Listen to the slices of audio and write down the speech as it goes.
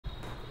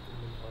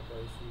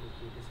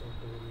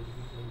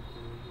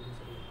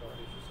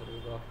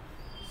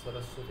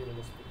सरस्वती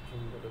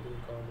नमस्तुभ्यं वरदे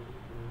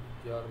कामरूपिणि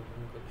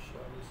विद्यारम्भं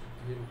करिष्यामि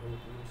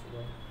सिद्धिर्भवतु मे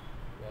सदा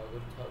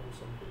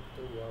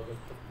वागर्थाभिसम्पृक्तौ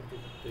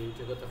वागर्थप्रतिपत्तये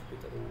जगतः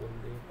पितरौ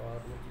वन्दे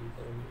पार्वती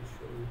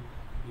परमेश्वरौ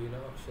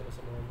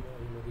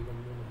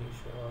येनाक्षरसमाम्नायमधिगम्य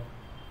महेश्वरात्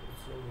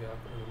कृत्स्नं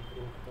व्याकरणं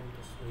प्रोक्तं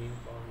तस्मै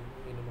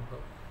पाणिनिये नमः।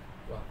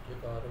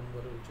 वाक्यकारं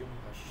वररुचिं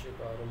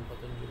भाष्यकारं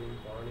पतञ्जलिं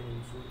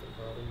पाणिनिं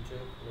सूत्रकारं च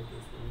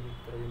प्रणतोऽस्मि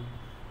मित्रयं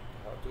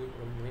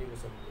धातुर्ब्रह्मैव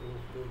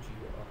सम्प्रोक्तो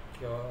जीव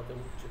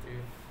आख्यातमुच्यते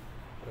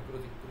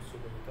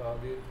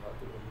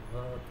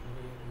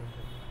प्रकृतिकृत्सुगन्तादिर्धातुब्रह्मात्मने नमः।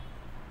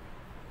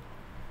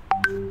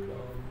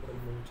 शुक्लां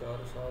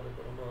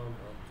ब्रह्मविचारसारपरमां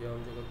नाद्यां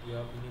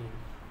जगद्व्यापिनीं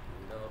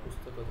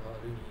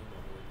वीणापुस्तकधारिणीं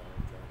अमृतां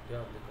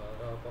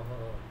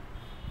चाट्यान्धकारापहां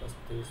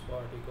हस्ते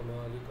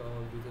स्फाटिकमालिकां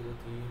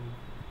विदधतीं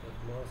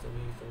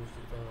पद्मासने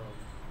संस्थितां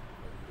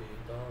वन्दे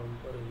तां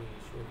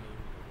परमेश्वरीं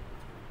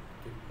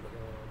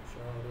भगवतीं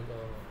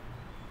शारदां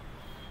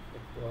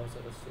त्यक्त्वा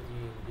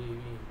सरस्वतीं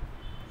देवीं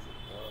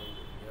शुद्धां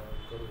विद्यां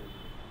करोमि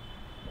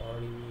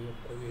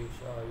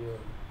पाणिनीयप्रवेशाय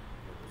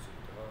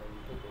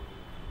लघुसिद्धान्तकौमुदी।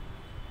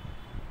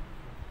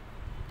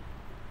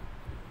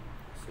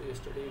 So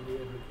yesterday we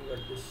were looking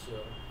at this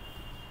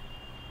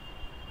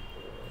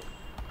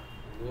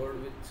word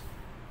with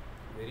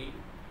very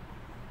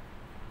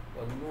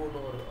unknown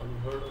or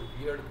unheard or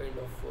weird kind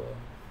of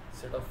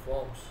set of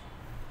forms.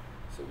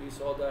 So we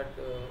saw that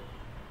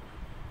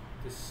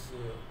this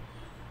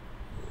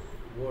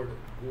word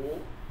go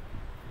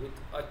with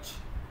ach,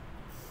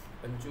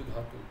 anju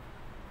dhatu,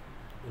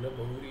 in a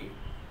bahuri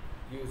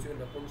gives you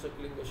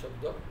napumsakalinga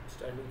shabda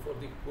standing for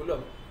the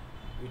kulam,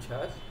 which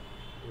has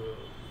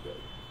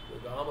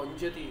gam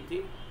anjati iti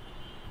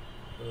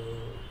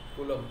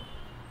kulam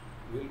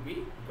will be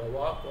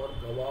gavak or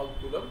gavag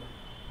kulam,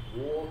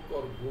 gok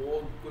or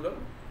gog kulam,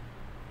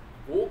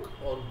 gok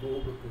or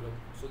gog kulam.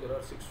 So there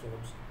are 6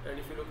 forms, and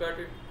if you look at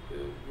it,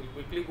 we'll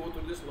quickly go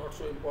through this, not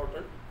so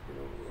important.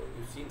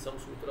 You've seen some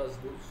sutras,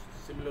 those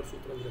similar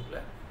sutras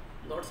reply,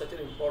 not such an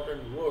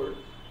important word.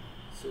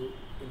 So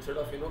instead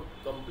of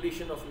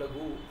completion of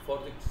lagu, for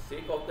the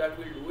sake of that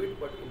we'll do it,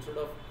 but instead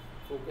of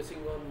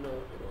focusing on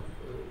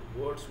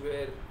words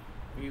where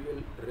we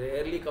will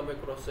rarely come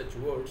across such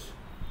words,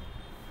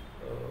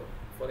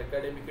 for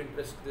academic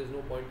interest there's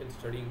no point in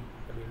studying.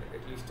 I mean,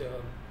 at least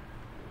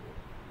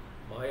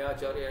my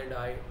acharya and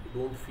I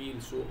don't feel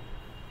so.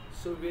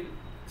 So we'll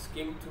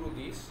skim through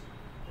these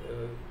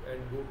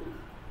and go to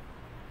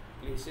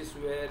places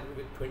where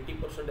with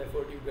 20%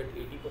 effort you get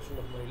 80%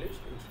 of mileage,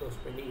 instead of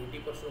spending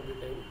 80% of the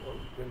time on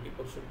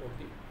 20% of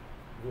the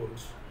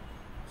words.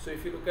 So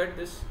if you look at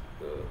this,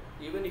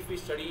 even if we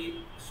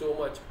study so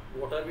much,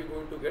 what are we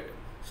going to get?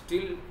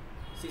 Still,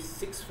 see,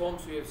 6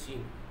 forms we have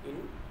seen.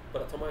 In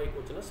Prathama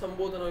Ekvachana,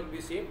 Sambodhana will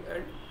be same,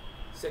 and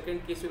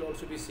second case will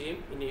also be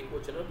same in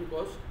Ekvachana,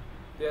 because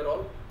they are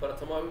all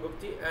Prathama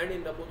Vibhakti, and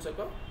in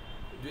Napunsaka,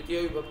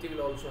 Dvitiya Vibhakti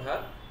will also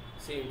have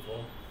same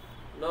form.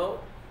 Now,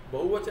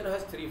 Bahuvachana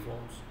has 3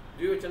 forms,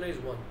 Dvivachana is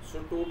 1.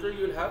 So total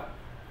you will have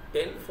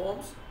 10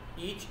 forms,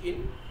 each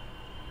in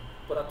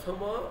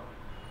Prathama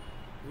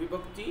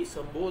Vibhakti,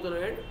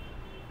 Sambodhana and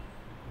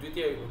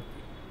Dvitiya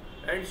Vibhakti,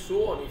 and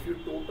so on. If you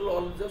total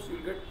all of this, you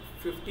will get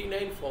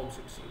 59 forms,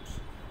 it seems.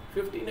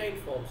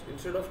 59 forms.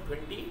 Instead of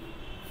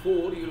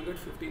 24, you will get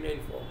 59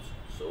 forms.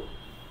 So,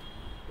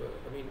 I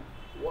mean,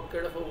 what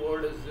kind of a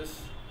word is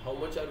this? How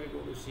much are we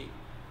going to see?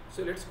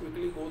 So let's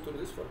quickly go through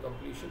this for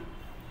completion.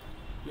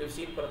 We have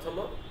seen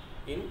Prathama.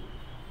 In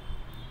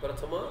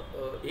Prathama,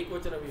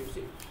 Ekvachana we have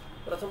seen.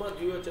 Prathama,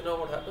 Dvivachana,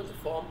 what happens?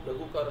 Form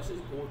Lagukara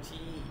is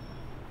Gochi.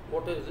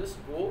 What is this?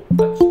 Go,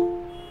 ach,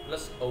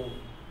 plus au.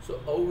 So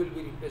au will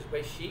be replaced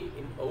by she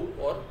in au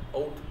or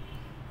out.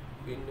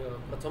 In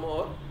Prathama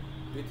or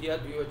Dvitiya,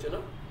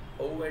 Dvivachana,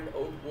 au and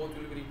out both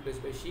will be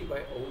replaced by she,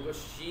 by aunga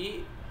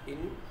she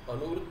in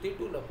Anuvritti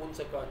to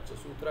Napunsakacha.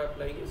 Sutra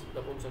applying is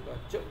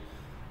Napunsakacha.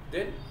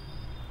 Then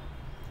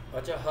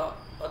achaha,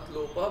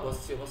 atlopa,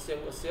 vasya,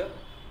 vasyangasya,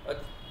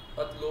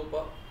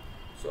 atlopa.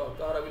 So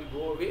akara will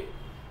go away,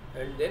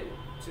 and then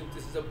since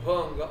this is a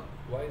bhanga,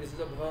 why this is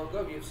a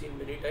bhanga we have seen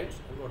many times,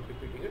 I am not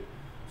repeating it.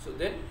 So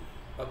then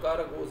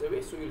akara goes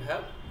away, so we will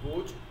have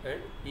goj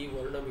and e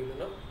varna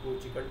milana,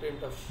 gochi.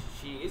 Content of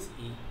she is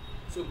e,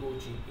 so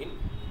gochi in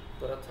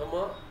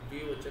Prathama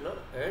Dvivachana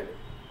and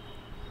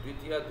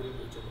Dvitiya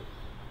Dvivachana.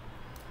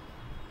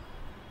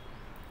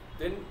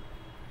 Then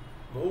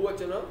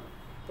Bahuvachana,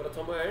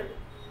 Prathama and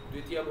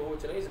Dvitiya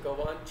Bahuvachana is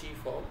Gavanchi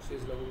form,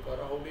 says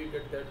Lagukara. How do you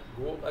get that?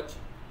 Go ach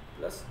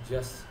plus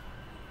jas.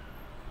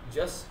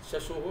 Jas,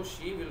 shashoho,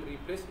 she will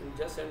replace in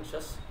jas and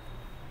shas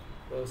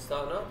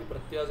sthana, the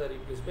pratyas are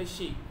replaced by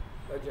she,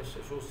 by jas,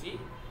 shasho, si,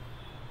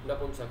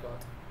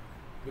 Napunsakat,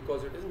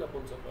 because it is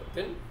Napunsakat.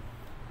 Then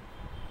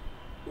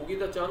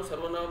Ugita Cham,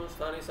 Sarvanam,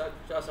 Sthane, Sacha,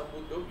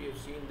 Sambuddha, we have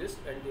seen this,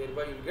 and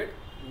thereby you will get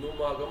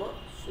Numagama,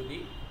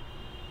 Sudhi.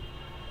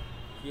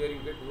 Here you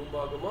get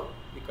Numagama.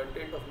 The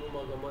content of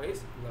Numagama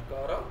is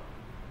Nakara.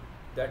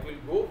 That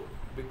will go,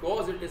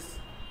 because it is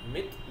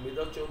mit,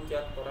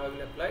 Midachontyat para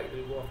will apply, it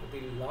will go after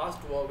the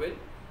last vowel,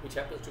 which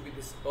happens to be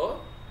this a.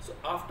 So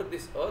after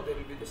this a, there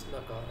will be this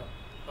Nakara.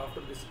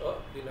 After this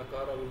the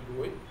nakara will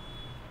go in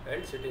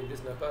and sit in.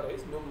 This nakara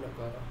is num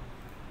nakara.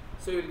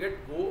 So you will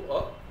get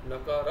go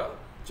nakara,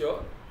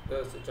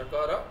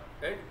 chakara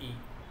and e.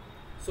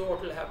 So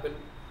what will happen?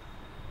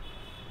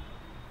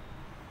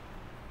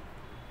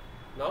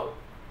 Now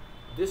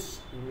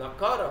this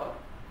nakara,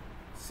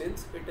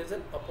 since it is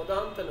an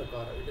apadanta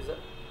nakara, it is an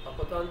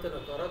apadanta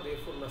nakara,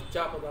 therefore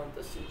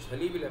naschapadanta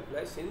jhali will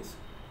apply, since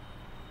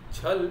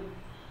jhal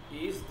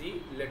is the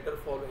letter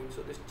following.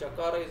 So this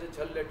chakara is a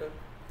jhal letter.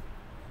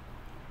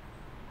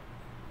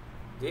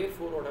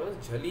 Therefore what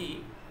happens?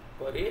 Jhali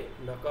pare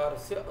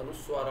nakarasya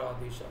anuswara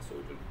adesha. So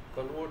it will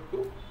convert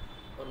to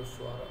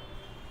anuswara.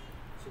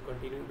 So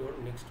continuing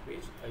on next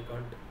page, I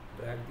can't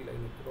drag the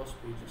line across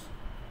pages.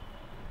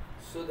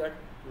 So that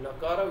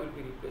nakara will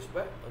be replaced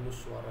by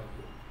anuswara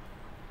here.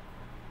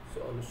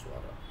 So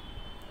anuswara.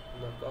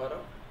 Nakara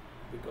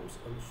becomes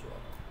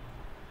anuswara.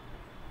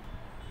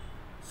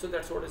 So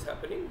that's what is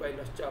happening by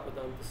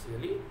naschapadanta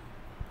siyali.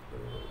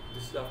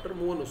 This is after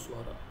mo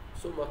anuswara.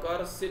 So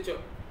makarasya cha.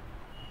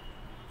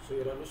 So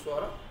here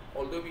anuswara,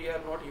 although we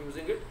are not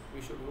using it,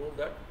 we should know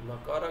that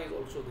nakara is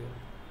also there.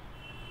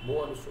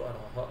 Mo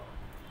anuswara ha.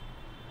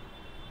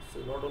 So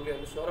not only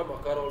anuswara,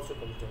 makara also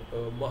comes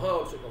down. Maha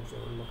also comes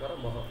down.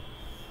 Makara, maha.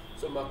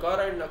 So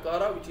makara and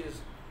nakara, which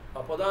is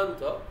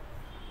apadanta,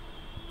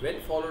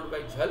 when followed by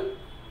jhal,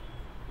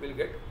 will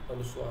get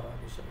anuswara.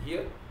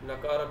 Here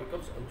nakara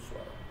becomes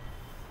anuswara.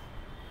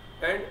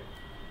 And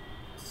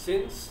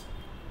since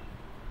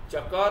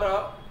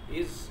chakara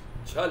is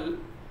jhal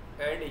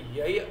and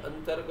yai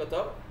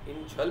antargata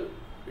in jhal,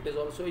 it is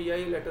also a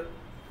yai letter.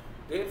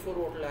 Therefore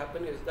what will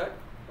happen is that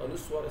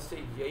anuswara se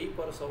yai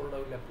par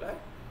savarna will apply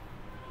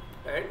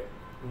and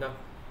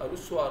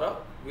anuswara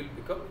will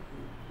become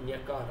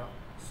nyakara.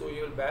 So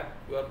you are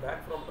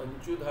back from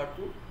anchu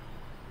dhatu,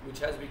 which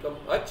has become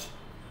ach,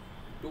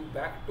 to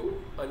back to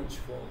anch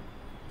form.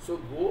 So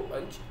go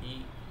anch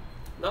e.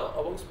 Now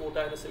avang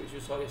spotanasa, which you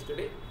saw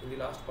yesterday in the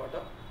last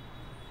pata,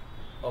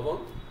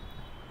 avang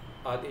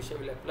adesha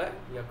will apply,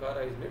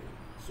 yakara is it.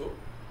 So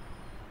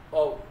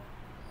av,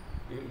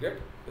 you will get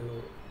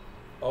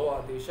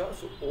av adesha.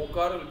 So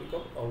okara will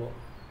become ava,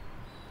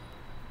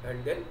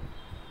 and then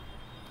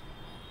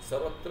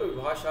sarvatra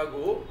vibhasha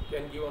go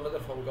can give another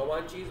form.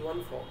 Gavanchi is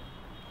one form.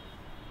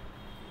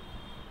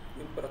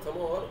 In prathama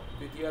or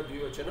dvitiya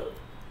dvivachana,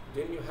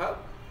 then you have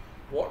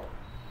what?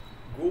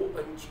 Go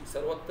anchi,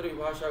 sarvatra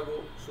vibhasha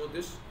go. So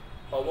this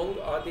avang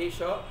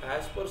adesha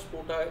as per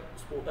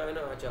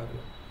spotayana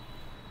acharya.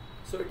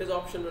 So it is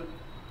optional.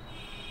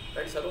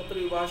 And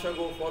sarvatra vibhasha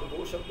go, for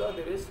go shabda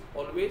there is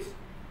always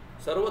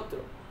sarvatra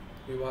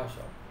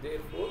vibhasha.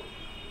 Therefore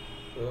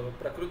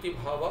prakriti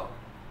bhava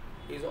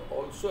is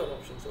also an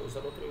option. So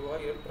sarvatra vibhava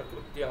here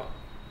prakrutya.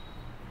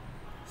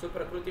 So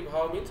prakriti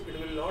bhava means it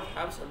will not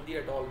have sandhi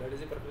at all. That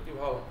is a prakriti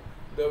bhava.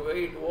 The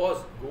way it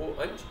was go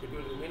anch, it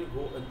will remain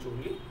go anch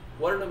only.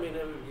 Varna mena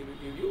will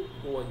give you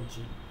go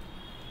anchi.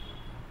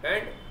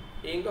 And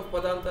eng of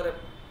padantar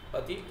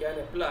ati can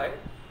apply,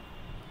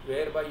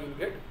 whereby you will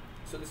get,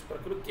 so this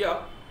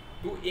prakrutya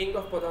to eng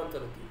of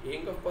padantarati.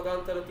 Eng of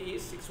padantarati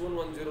is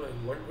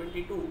 61109.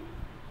 122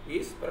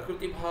 is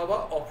prakriti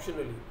bhava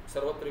optionally,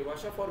 sarvatra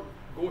vibhasha for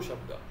go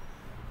shabda.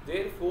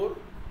 Therefore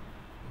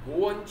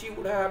goanchi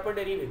would have happened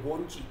anyway.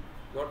 Gonchi,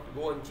 not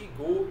goanchi.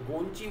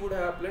 Gonchi would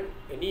have happened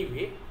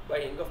anyway by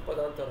eng of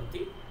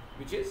padantarati,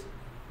 which is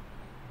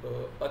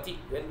ati.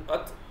 When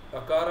at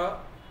akara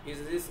is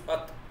this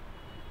at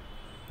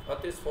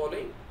is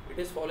following, it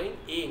is following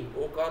eng.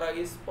 Okara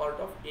is part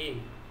of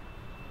eng.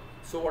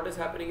 So what is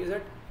happening is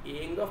that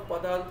eng of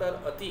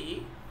padantar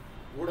ati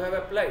would have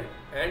applied,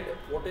 and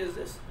what is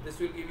this? This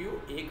will give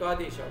you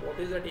ekadesha. What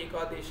is that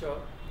ekadesha?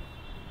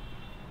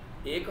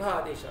 Eka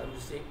adesha. I am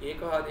just saying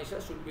eka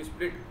adesha should be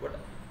split, but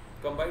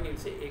combined you will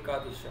say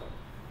ekadesha.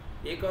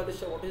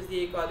 Ekadesha, what is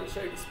the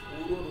ekadesha? It is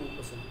purva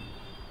rupa sandhi.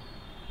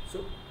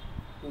 So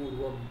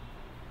purva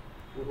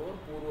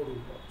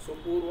rupa. So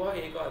purva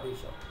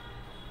ekadesha.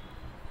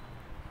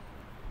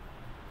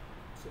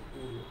 So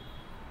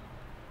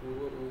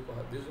purva rupa.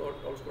 This is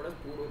also called as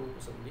purva rupa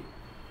sandhi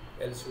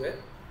elsewhere.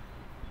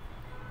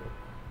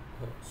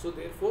 So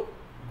therefore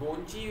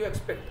gonchi you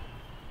expect,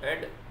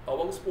 and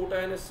avang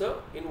spotanasa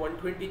in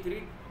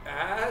 123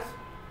 as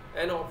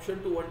an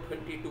option to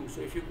 122. So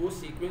if you go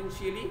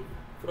sequentially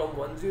from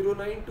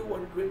 109 to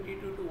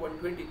 122 to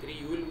 123,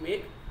 you will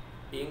make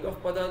eng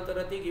of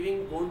padantarati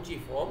giving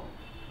gonchi form.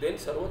 Then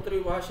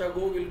sarvatra vibhasha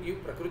go will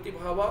give prakriti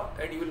bhava,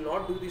 and you will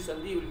not do the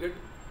sandhi, you will get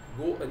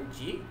go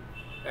anchi.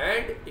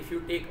 And if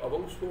you take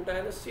avang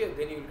spotanasya,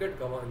 then you will get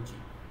gavanchi.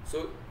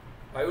 So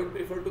I would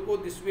prefer to go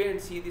this way and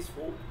see these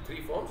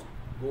three forms: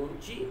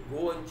 gonchi,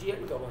 goanchi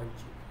and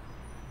gavanchi.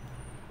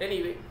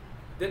 Anyway,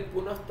 then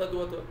punah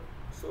tadvata.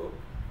 So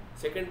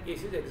second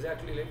case is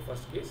exactly like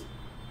first case.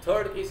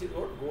 Third case is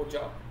what?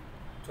 Gocha.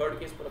 Third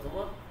case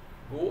prathama,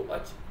 go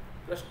ach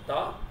plus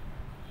ta.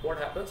 What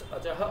happens?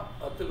 Achaha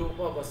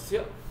atlopa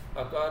vasya,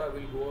 akara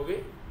will go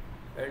away,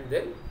 and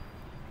then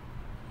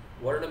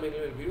varna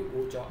meni will give you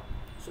gocha.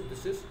 So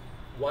this is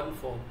one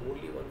form,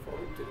 only one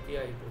form in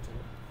tritiya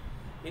ekvachana.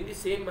 In the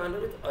same manner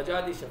with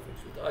ajadi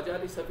suffix. With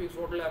ajadi suffix,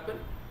 what will happen?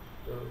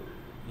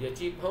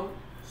 Yachibham.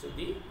 So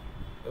the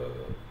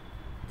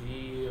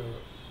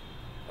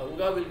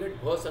anga will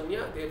get bha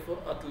sanya, therefore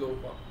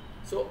atlopa.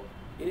 So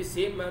in the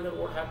same manner,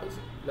 what happens?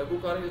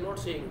 Lagukara is not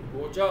saying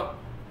gocha,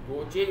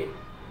 goche,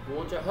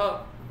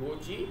 gochaha,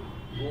 gochi,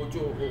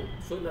 gojoho.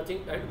 So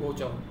nothing, and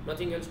gocha,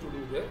 nothing else to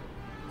do there.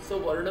 So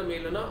varna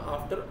melana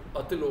after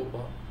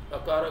atlopa.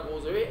 Akara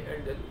goes away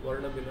and then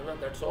varna melana.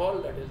 That's all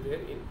that is there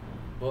in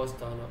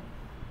bhasthana.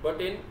 But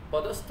in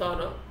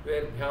padasthana,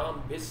 where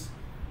bhyam, bhis,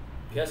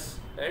 bhyas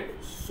and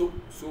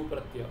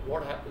supratyaya,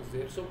 what happens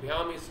there? So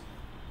bhyam is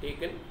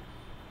taken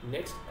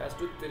next as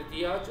to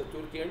tritiya,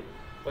 chaturthi and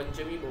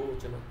panchami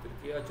bahuvachana.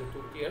 Tritiya,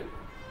 chaturthi and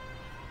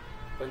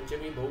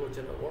panchami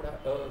bahuvachana.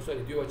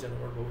 Dvivachana,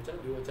 not bahuvachana,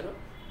 dvivachana.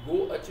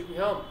 Go ach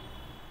bhyam.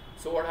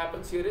 So what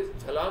happens here is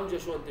jhalam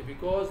jashwanti,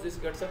 because this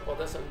gets a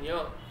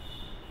padasanya.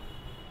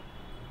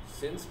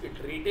 Since it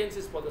retains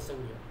its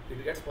padasanya,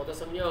 it gets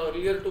padasanya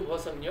earlier to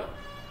bhasanya,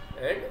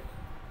 and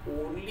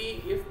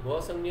only if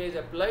bhasanya is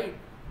applied,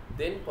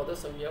 then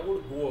padasanya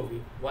would go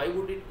away. Why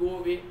would it go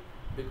away?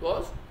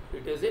 Because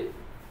it is in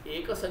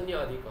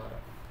ekasanya adhikara.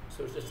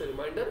 So it's just a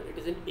reminder, it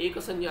is in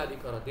ekasanya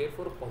adhikara.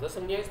 Therefore,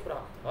 padasanya is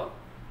prapta.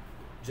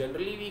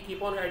 Generally, we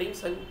keep on adding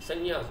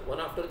sanyas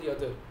one after the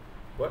other.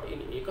 But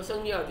in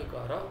ekasanya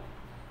adhikara,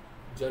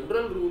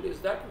 general rule is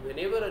that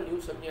whenever a new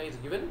sanya is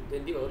given,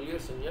 then the earlier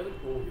sanya will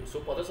go away. So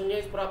padasanya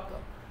is prapta.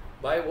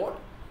 By what?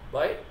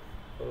 By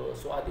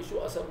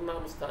swadishu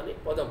asarnam sthane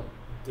padam.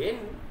 Then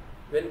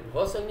when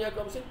bhasanya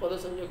comes in,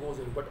 padasanya goes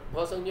in. But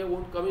bhasanya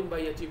won't come in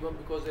by yachibam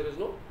because there is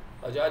no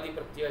ajadi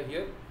pratyaya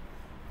here.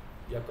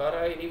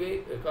 Yakara anyway,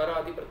 yakara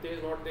adi pratyaya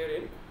is not there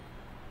in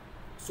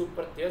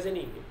supratyas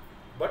anyway.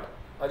 But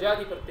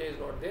ajadi pratyaya is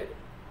not there.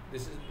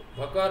 This is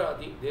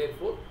bhakaradi.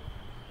 Therefore,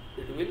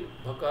 it will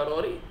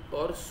bhakarori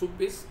or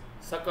sup is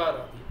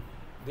sakaradi.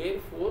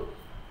 Therefore,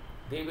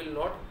 they will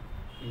not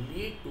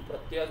lead to,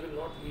 pratyas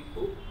will not lead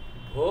to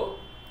bha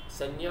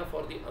sanya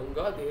for the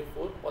anga.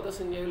 Therefore, pada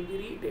sanya will be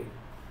retained.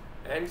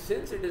 And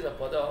since it is a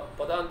pada,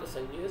 padanta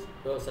sanyas,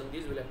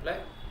 sandhis will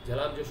apply.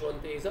 Jhalam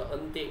jashwante is a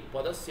ante,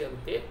 padasya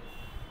ante.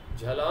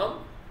 Jhalam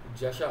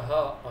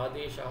jashaha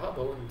adeshaha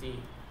bhavanti.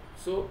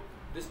 So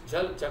this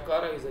jhal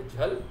chakara is a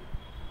jhal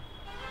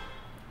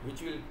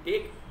which will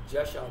take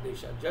jash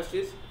adesha. Jash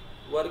is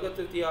varga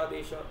tritiya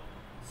adesha.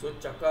 So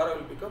chakara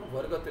will become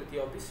varga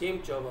tritiya of the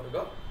same cha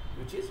varga,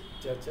 which is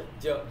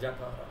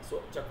jakara.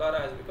 So chakara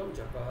has become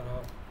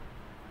jakara.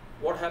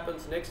 What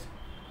happens next?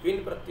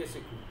 Quin pratyaya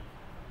sikhu.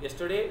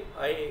 Yesterday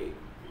I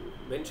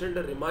mentioned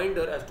a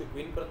reminder as to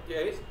quin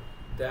pratyaya is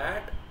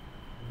that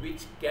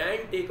which can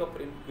take a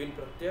quin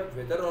pratyaya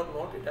whether or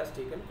not it has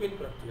taken quin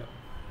pratyaya.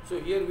 So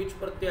here which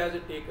pratyaya has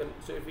it taken?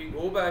 So if we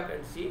go back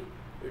and see,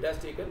 it has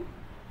taken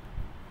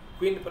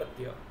quin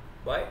pratyaya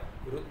by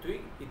rutvi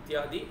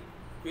ityadi.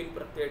 Quin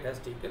pratyaya it has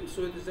taken.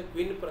 So it is a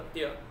quin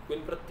pratyaya.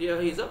 Quin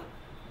pratyaya is a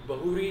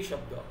bahuri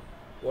shabda.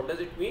 What does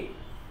it mean?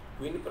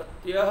 Quin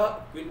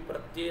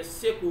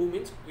pratyayasya ku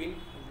means quin,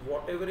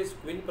 whatever is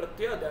quin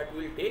pratyaya, that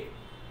will take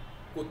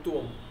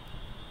kutvam,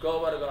 ka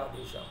varga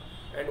adesha.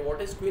 And what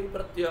is quin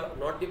pratyaya?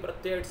 Not the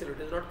pratyaya itself,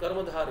 it is not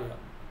karma dharya.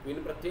 Quin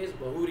pratyaya is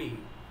bahuri.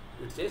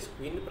 It says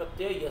quin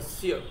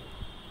pratyayasya.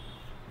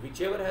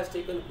 Whichever has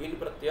taken quin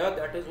pratyaya,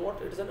 that is what?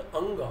 It is an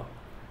anga.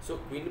 So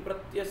quin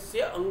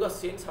pratyasya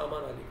angasya in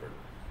samanadikaran.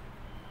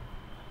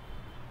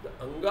 The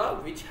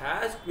anga which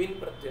has quin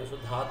pratyaya. So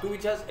dhatu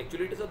which has,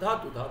 actually it is a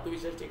dhatu. Dhatu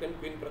which has taken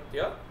quin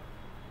pratyaya,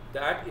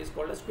 that is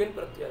called as quin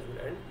pratyaya as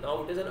well. And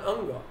now it is an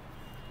anga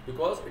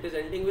because it is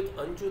ending with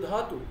anchu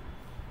dhatu.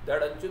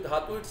 That anchu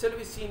dhatu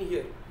itself is seen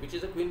here, which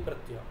is a quin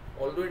pratyaya.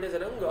 Although it is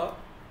an anga,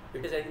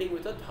 it is ending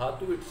with a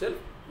dhatu itself,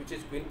 which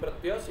is quin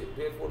pratyaya. So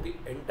therefore, the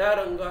entire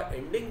anga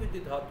ending with the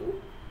dhatu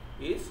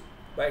is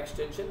by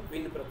extension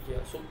quin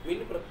pratyaya. So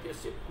quin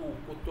pratyasya ku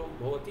kutvam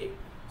bhavati.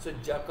 So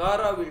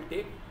jakara will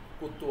take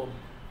kutvam.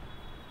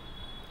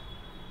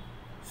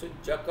 So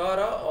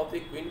jakara of the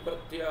quin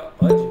pratyaya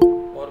aj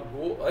or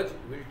go aj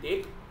will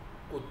take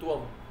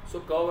kutvam. So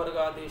ka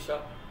varga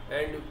adesha.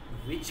 And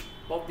which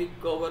of the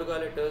ka varga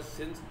letters,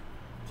 since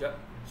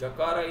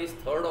jakara is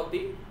third of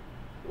the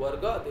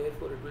varga,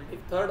 therefore it will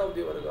take third of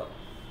the varga.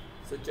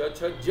 So cha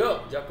cha ja,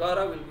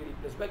 jakara will be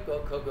replaced by ka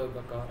kha ga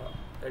gakara,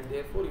 and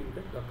therefore you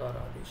will get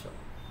gakara adesha.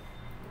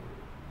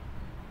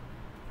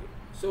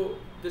 So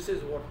this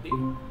is what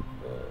the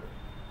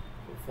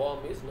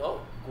form is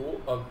now,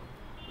 go ag.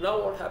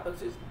 Now what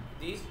happens is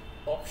these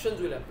options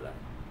will apply.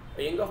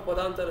 Ing of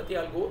padantarati,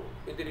 I'll go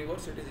in the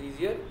reverse, it is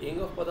easier. Ing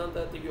of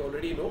padantarati we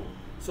already know.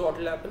 So what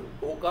will happen?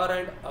 Okara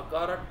and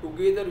akara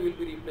together will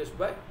be replaced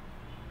by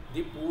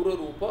the pura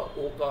rupa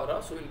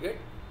okara. So we'll get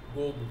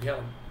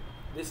gobhyam.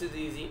 This is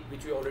easy,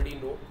 which we already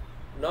know.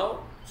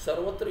 Now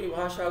sarvatra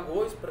vibhasha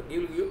go is will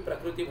give you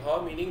prakriti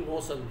bhava, meaning no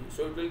sandhi.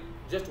 So it will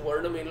just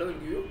varna mela will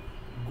give you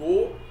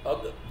go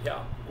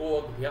agbhyam,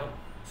 go agbhyam.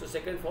 So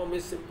second form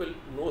is simple,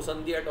 no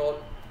sandhi at all.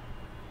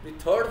 The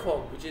third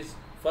form, which is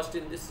first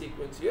in this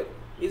sequence here,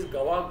 is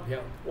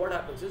gavabhyam. What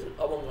happens is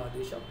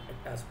avangadesha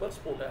as per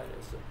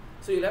Spotanis.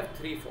 So you'll have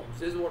 3 forms.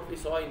 This is what we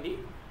saw in the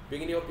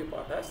beginning of the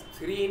part as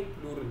 3 in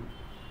plural.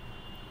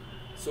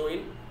 So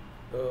in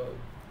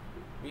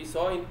we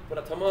saw in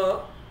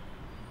Prathama,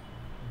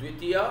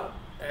 Dvitiya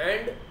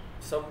and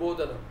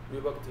Sambodhana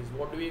vibhaktis.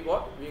 What do we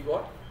got? We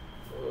got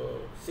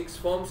 6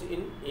 forms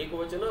in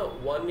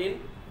Ekavachana, 1 in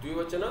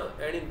Dvivachana,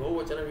 and in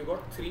Bahuvachana we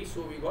got 3.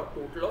 So we got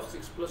total of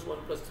 6 plus 1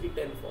 plus 3,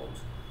 10 forms.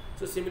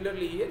 So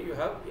similarly here you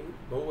have in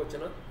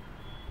Bahuvachana,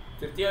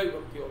 Tritiya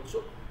vibhakti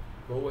also,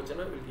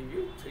 Bahuvachana will give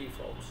you 3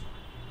 forms.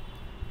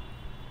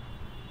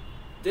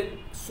 Then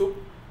Sup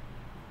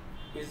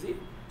is the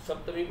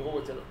Saptami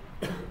Bahuvachana.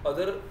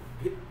 Other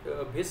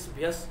Bhis,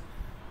 Bhyas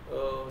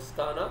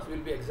sthanas will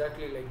be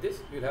exactly like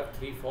this. We will have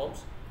 3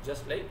 forms,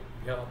 just like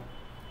Bhyam.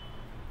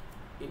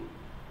 In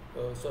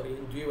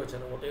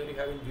Dvivachana, whatever you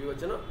have in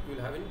Dvivachana, you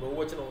will have in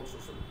Bahuvachana also.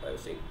 So I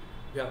was saying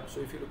Bhyam.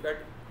 So if you look at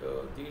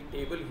the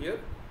table here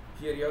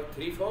you have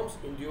 3 forms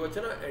in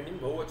Dvivachana, and in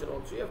Bahuvachana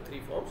also you have 3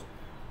 forms,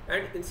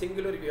 and in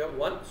singular you have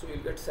 1, so you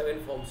will get 7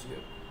 forms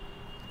here.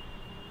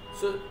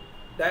 So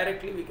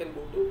directly we can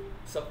go to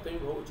Saptami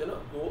Bahuvachana.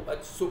 Go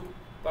at Sup,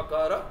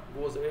 Pakara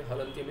goes away,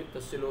 Halanti mit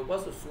Tasya Lopa,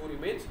 so Su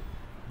remains.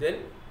 Then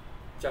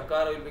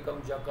Chakara will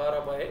become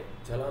Jakara by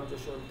Jhalam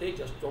Jashwante,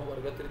 Jastvam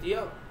Varga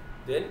Tritiya.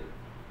 Then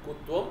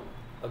Kutvam,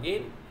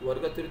 again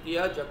Varga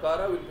Tritiya,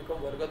 Jakara will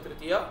become Varga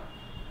Tritiya,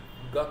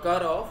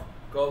 Gakara of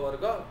Ka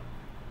Varga,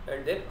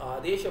 and then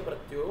Adesha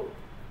Pratyo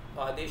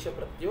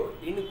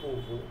in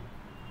Koho.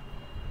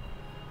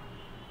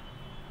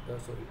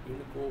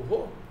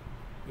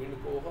 In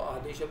Koho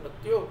Adesha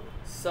Pratyo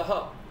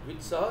Saha, which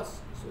Saha?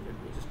 So let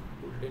me just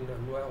put it in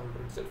Anvaya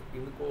order itself.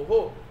 In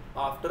Koho,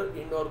 after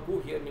in or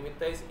ku, here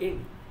Nimitta is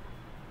in.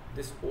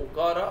 This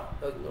Okara,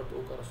 not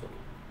Okara, sorry.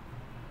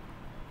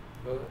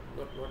 Not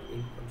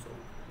in, I'm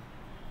sorry.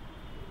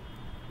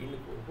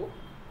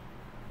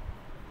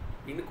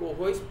 In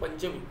Koho is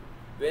Panchami.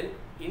 When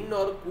in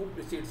or ku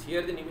precedes,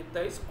 here the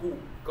Nimitta is ku,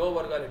 Ka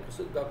Varga letter.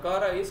 So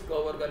Gakara is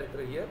Ka Varga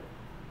letter here.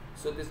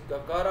 So this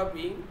Gakara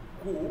being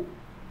ku,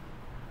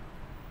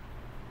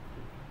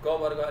 Ka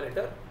Varga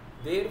letter.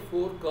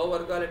 Therefore, Ka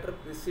Varga letter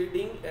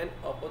preceding an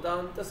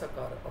Apadanta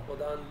Sakara.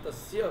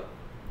 Apadantasya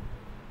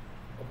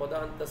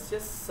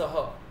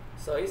Saha.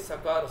 Saha is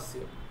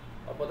Sakarasya.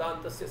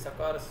 Apadantasya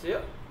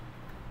Sakarasya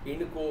in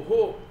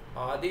Koho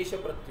Adesha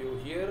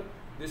Pratyo. Here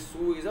this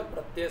Su is a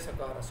Pratyaya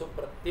Sakara. So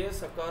Pratyaya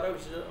Sakara,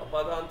 which is an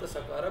Apadanta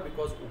Sakara,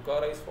 because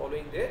Ukara is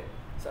following there,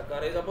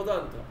 Sakara is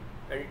Apadanta,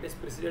 and it is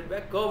preceded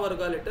by Ka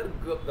Varga letter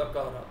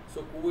Gakara.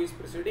 So Ku is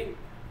preceding,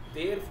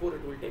 therefore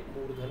it will take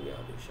Murdhanya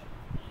Adesha.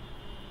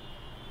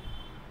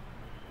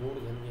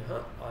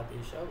 Murdhanya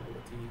Adesha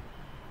Bhurati.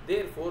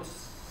 Therefore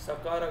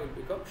Sakara will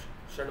become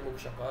Shanmukh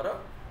Shakara,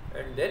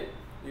 and then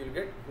you will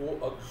get Go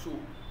Agshu.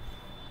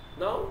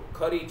 Now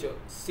Kharicha,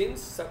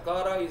 since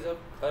Sakara is a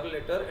Khar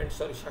letter, and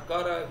sorry,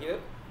 Shakara here,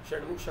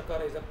 Shanmukh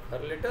Shakara is a Khar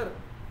letter,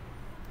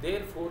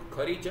 therefore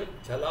Kharicha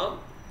Jhalam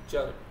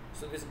Char.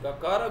 So this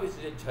Gakara, which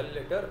is a Jhal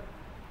letter,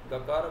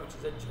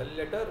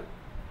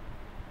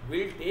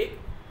 will take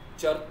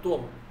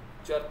Chartvam.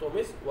 Chartvam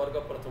is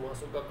Varga Prathama.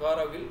 So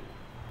Gakara will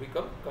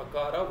become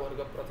Kakara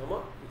Varga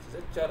Prathama, which is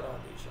a Char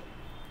Adesha.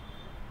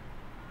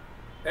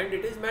 And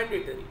it is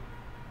mandatory.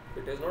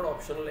 It is not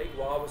optional like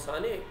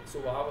Vavasane. So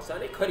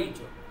Vavasane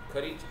Kharicha.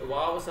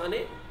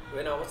 Vavasane,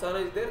 when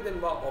Avasana is there, then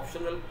Va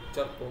optional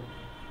Chartvam.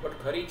 But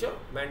Kharicha,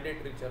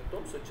 mandatory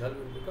Chartvam. So Jhal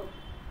will become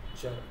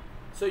Char.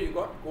 So you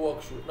got Go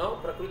Akshu. Now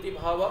Prakriti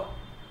Bhava.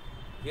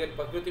 Here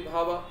Prakriti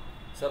Bhava.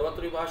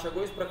 Sarvatri Bhasha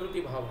Go is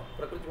Prakriti Bhava.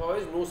 Prakriti Bhava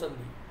is no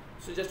Sandhi.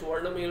 So just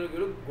Varnam you will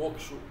give Go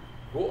Akshu.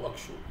 Go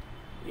Akshu.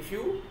 If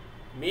you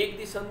make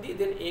the Sandhi,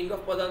 then Eng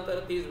of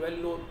Padantarati is well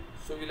known.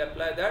 So we will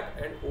apply that,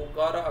 and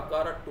Okara,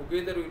 Akara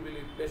together will be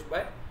replaced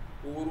by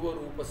Purva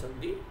Rupa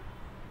Sandhi,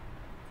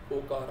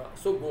 Okara.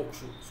 So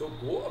Gokshu. So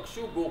Go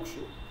Akshu,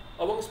 Gokshu.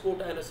 Among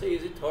Spotana say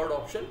is the third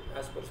option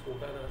as per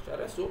Spotana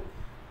Acharya. So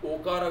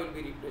Okara will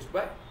be replaced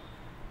by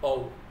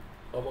Au.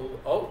 Among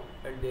Au,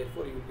 and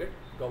therefore you will get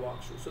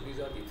Gavakshu. So these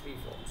are the 3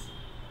 forms.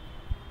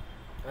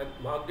 I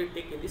marked it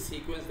take in the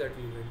sequence that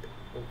we went.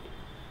 Okay.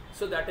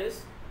 So that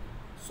is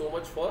so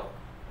much for.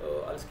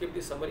 I'll skip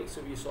the summary.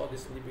 So we saw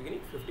this in the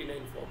beginning,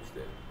 59 forms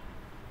there.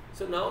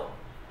 So now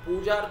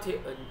Pujarthe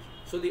Anju.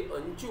 So the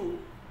Anju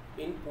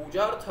in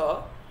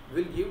Pujartha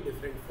will give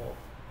different form.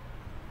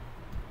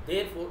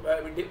 Therefore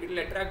it will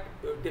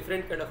attract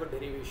different kind of a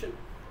derivation.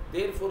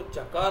 Therefore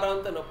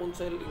Chakaranta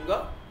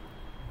Napumsakalinga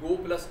Go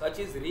plus Ach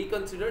is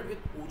reconsidered with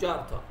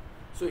Pujartha.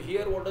 So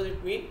here what does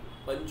it mean?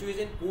 Anju is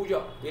in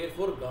Puja.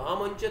 Therefore Gam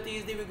Anchati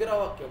is the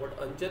Vigraha Vakya, but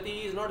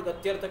Anchati is not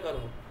Gatyarthaka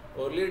now.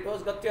 Earlier it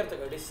was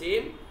Gatyarthaka. It is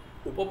same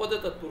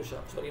Upapada Tatpurusha.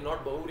 Sorry,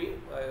 not Bahuri.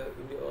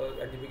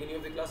 At the beginning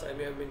of the class I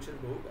may have mentioned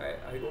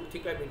Bahuri. I don't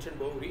think I mentioned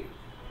Bahuri.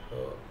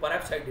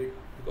 Perhaps I did,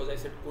 because I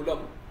said Kulam,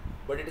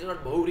 but it is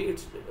not Bahuri.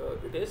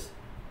 It is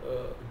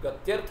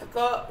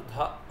Gatyarthaka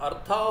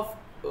Artha of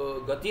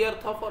Gati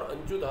Artha for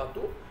Anju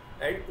Dhatu,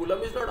 and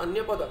Kulam is not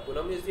Anyapada.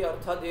 Kulam is the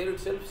Artha there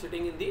itself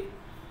sitting in the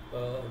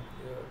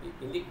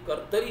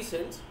Kartari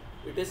sense.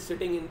 It is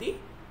sitting in the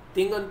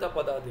Tinganta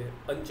Pada there,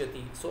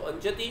 Anchati. So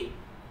Anchati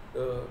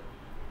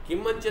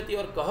Kim anchati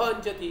or kaha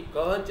anchati.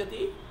 Kaha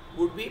anchati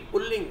would be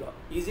pullinga,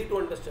 easy to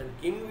understand.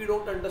 Kim we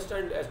don't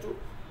understand as to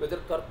whether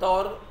karta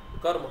or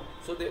karma.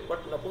 So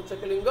but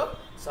napunsakalinga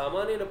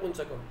samane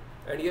napunsakam,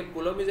 and here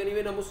kulam is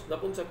anyway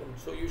napunsakam.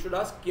 So you should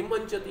ask kim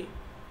anchati,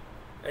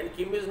 and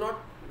kim is not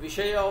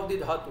vishaya of the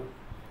dhatu.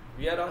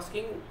 We are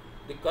asking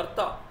the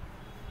karta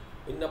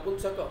in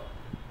napunsaka.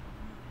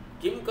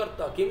 Kim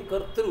karta, kim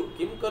kartru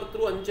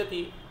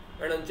anchati,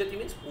 and anchati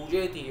means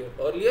pujayati here.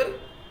 Earlier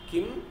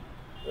kim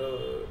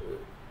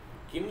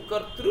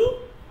kartru,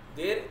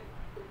 there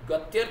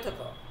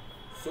gatyarthaka.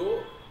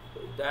 So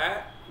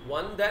that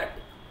one that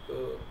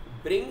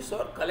brings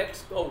or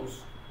collects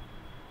cows,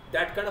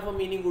 that kind of a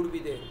meaning would be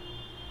there.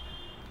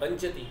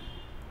 Anchati.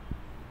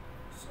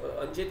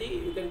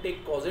 Anchati, you can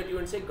take causative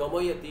and say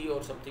gamayati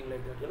or something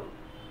like that,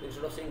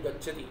 instead of saying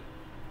gachati.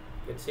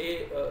 You can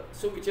say,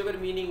 so whichever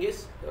meaning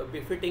is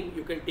befitting,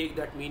 you can take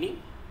that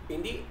meaning.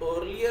 In the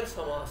earlier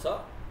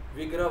samasa,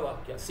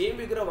 Vigravakya, same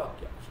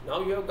Vigravakya.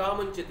 Now you have Gam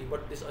Anchati,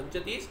 but this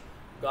Anchati is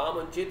Gam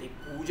Anchati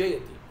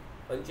Pujayati.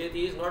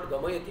 Anchati is not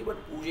Gamayati but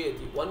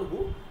Pujayati, one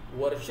who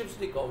worships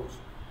the cows.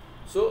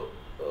 So,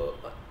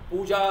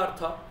 Puja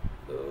Artha,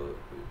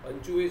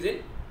 Anchu is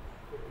in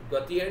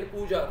Gati and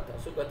Puja Artha.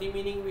 So, Gati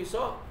meaning we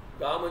saw,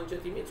 Gam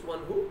Anchati means one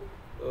who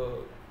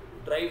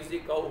drives the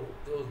cow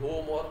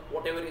home or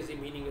whatever is the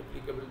meaning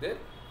applicable there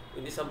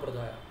in the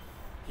Sampradaya.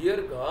 Here,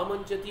 Gam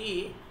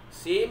Anchati,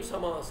 same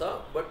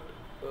samasa, but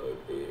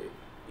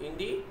in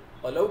the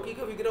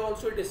Alaukika Vigraha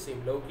also it is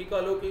same. Laukika,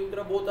 Alaukika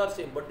Vigraha both are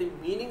same, but the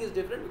meaning is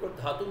different because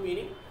Dhatu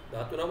meaning,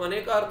 Dhatu nam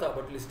aneka artha,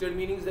 but listed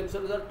meanings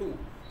themselves are two.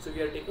 So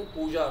we are taking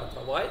Puja Artha.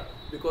 Why?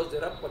 Because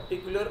there are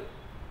particular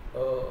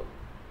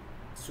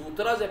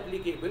sutras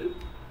applicable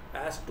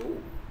as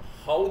to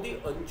how the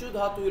Anchu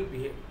Dhatu will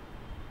behave.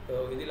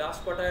 In the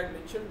last part I had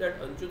mentioned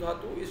that Anchu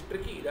Dhatu is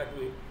tricky that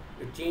way.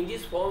 It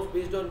changes forms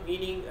based on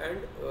meaning, and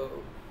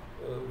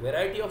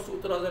variety of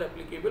sutras are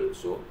applicable.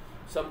 So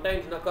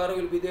sometimes Nakara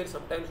will be there,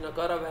 sometimes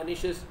Nakara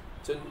vanishes.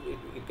 So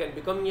it can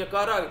become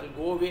Nyakara, it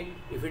will go away.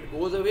 If it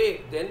goes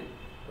away, then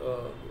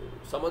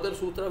some other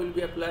sutra will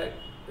be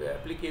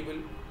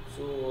applicable.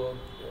 So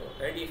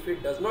and if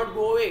it does not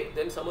go away,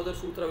 then some other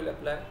sutra will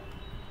apply.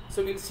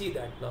 So we'll see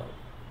that now.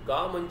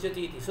 Gam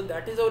Anchati iti. So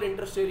that is our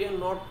interest area,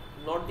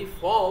 not the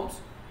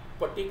forms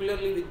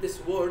particularly with this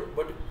word,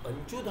 but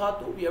Anchu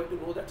Dhatu, we have to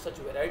know that such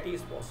variety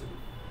is possible.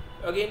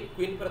 Again,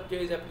 Queen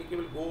Pratyaya is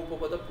applicable. Go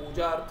Upapada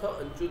Puja Artha,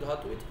 Anchu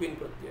Dhatu with Queen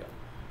Pratyaya.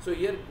 So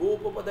here Go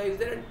Upapada is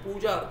there and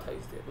Puja Artha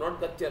is there, not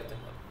Gatyartha.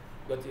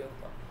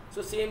 Gatyartha.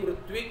 So same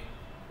Ritvik,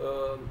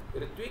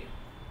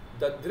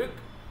 Dadrik,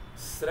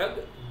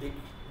 Srag,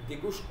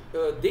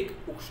 Dik,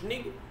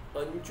 Ukshnig,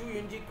 Anchu,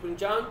 Yunji,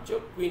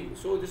 Krunchancha, Queen.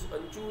 So this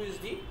Anchu is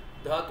the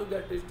Dhatu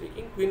that is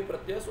taking Queen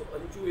Pratyaya. So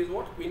Anchu is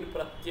what? Queen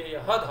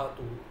Pratyaya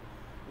Dhatu.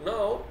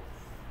 Now,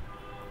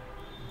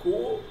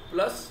 Go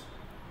plus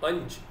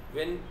Anch.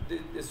 When the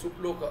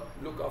Suplok,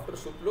 look after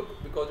Suplok,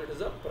 because it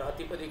is a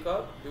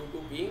Pratipadika, due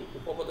to being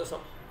Upapada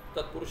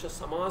Tatpurusha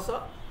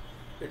Samasa,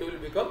 it will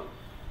become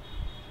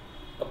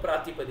a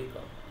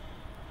Pratipadika.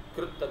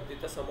 Krut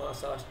Tadita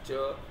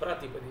Samasascha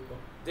Pratipadika.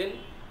 Then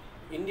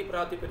in the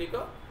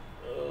Pratipadika,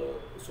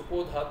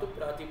 Supodhatu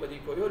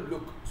Pratipadika,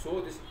 look.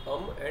 So this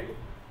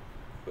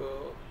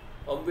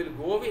and will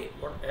go away,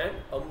 not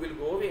and will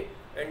go away,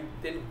 and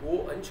then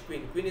Go Anch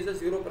Queen. Queen is a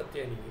zero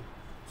Pratyaya anyway.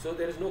 So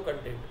there is no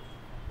content.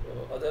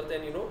 Other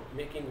than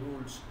making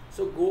rules.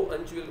 So Go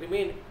Anch will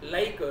remain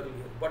like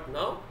earlier, but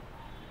now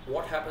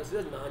what happens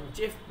is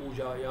Nanchef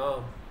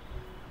Pujayam.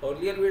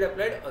 Earlier we had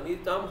applied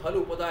Anitam Hal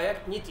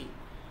Upadayak Niti.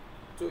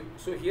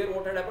 So here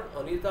what had happened?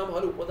 Anitam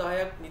Hal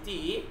Upadayak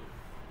Niti,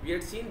 we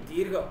had seen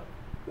Dirgha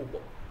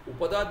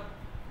Upada,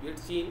 we had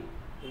seen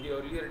in the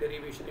earlier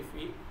derivation. If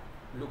we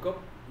look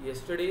up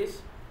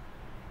yesterday's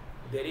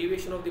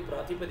derivation of the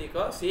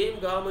Pratipadika, same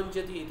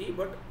Gamanchati iti,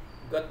 but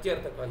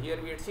Gatyarthaka. Here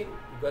we had seen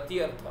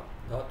Gatyartha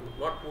Dhatu,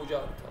 not Puja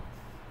Artha.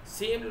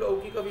 Same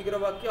Laukika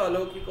Vigravakya,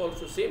 Alaukika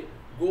also same,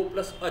 Go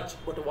plus Ach.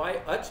 But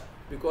why Ach?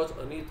 Because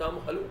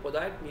Anitam Hal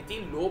Upadayak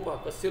Niti Lopa.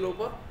 Kasya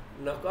Lopa?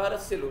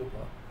 Nakarasya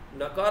Lopa.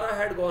 Nakara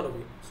had gone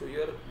away. So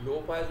here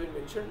Lopa has been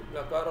mentioned,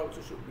 Nakara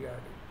also should be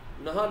added.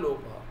 Naha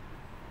Lopa.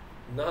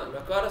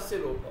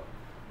 Nakarasya Lopa.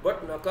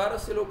 But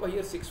Nakarasya Lopa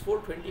here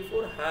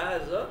 6424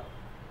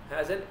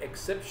 has an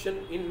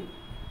exception in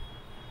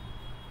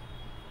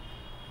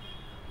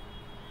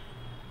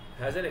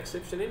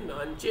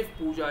Nanchef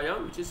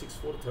Pujayam, which is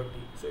 6430.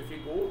 So if we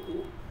go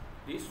to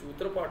the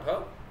Sutra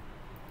Patha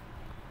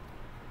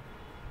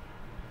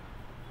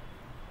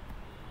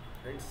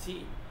and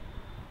see,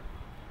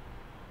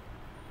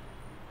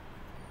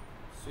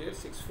 so here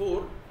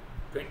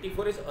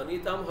 6424 is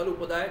Anitam Hal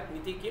Upadayak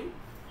Niti Kim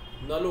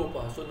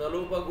Nalopa. So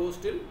Nalopa goes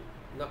till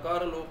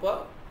Nakara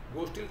Lopa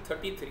goes till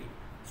 33.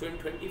 So in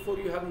 24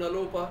 you have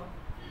Nalopa.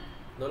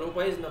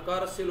 Nalopa is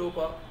Nakarasya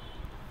Lopa.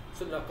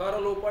 So Nakara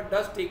Lopa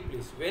does take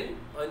place when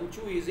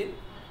Anchu is in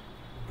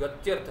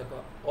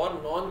Gatyarthaka or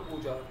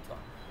non-Puja Artha.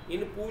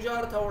 In Puja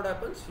Artha what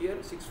happens?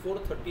 Here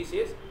 6430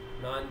 says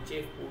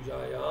Nanchef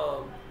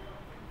Pujayam.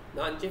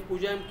 Na anchef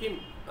pujayam kim?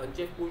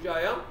 Anchef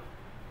pujayam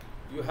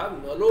you have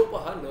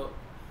nalopaha na.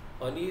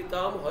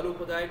 Anitam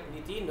halupadaya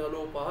niti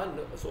nalopaha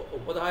na. So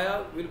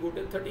upadaya will go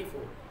till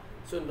 34.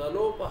 So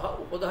nalopaha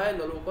upadaya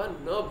nalopaha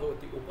na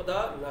bhavati.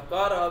 Upada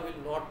nakara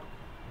will not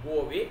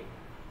go away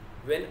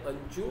when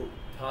anchu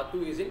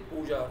dhatu is in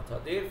puja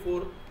artha.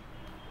 Therefore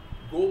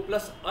go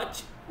plus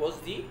ach was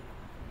the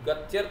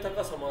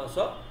gatyarthaka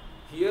samasa.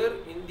 Here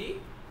in the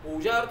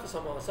puja artha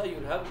samasa you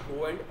will have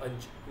go and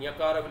anch.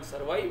 Nyakara will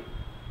survive.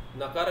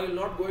 Nakara will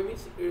not go away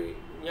means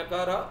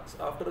nyakara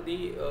after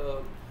the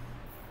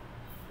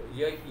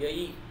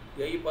yayi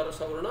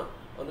parasavarna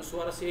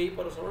anuswara yayi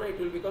parasavarna it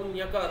will become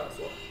nyakara.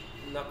 So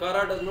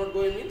nakara does not go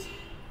away means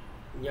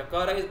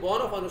nyakara is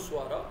born of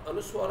anuswara,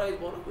 anuswara is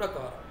born of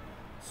nakara.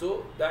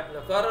 So that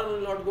nakara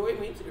will not go away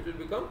means it will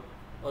become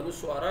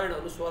anuswara and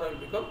anuswara will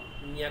become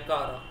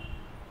nyakara,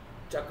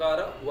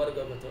 chakara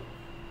vargavata.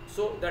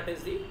 So that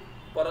is the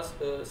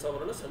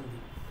parasavarna sandhi.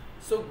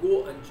 So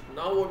go anch.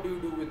 Now what do you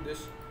do with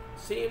this?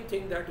 Same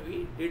thing that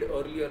we did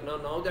earlier.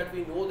 Now that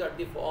we know that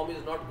the form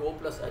is not go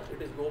plus ach,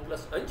 it is go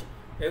plus anch,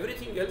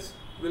 everything else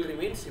will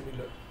remain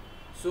similar.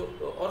 So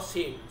or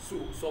same.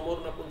 Su, somor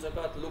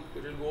napunsakat, look,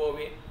 it will go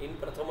away in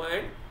prathama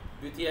and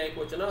dvitiya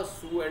ekvachana.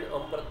 Su and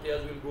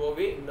pratyas will go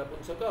away in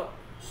napunsaka.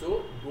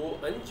 So go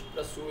anch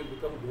plus su will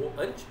become go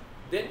anch.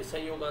 Then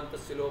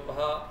sanyogantasya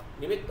lopaha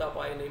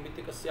nimittapaya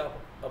naimittikasya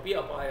api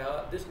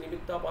apaya. This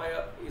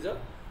nimittapaya is a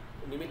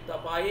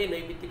nimittapaye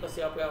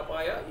naimittikasya api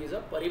apaya is a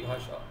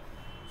paribhasha.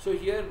 So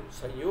here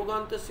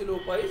sanyogantasya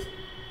lopa is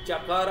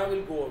chakara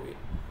will go away.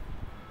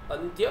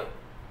 Antya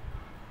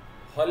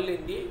hal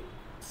in the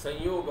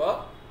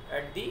sanyoga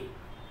at the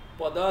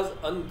pada's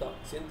anta.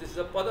 Since this is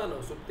a pada now,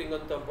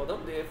 suptingantam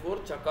padam, therefore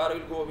chakara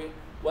will go away.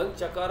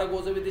 Once chakara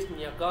goes away, this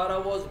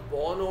nyakara was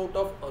born out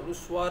of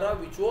anuswara,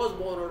 which was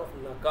born out of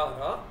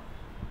nakara.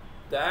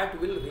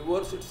 That will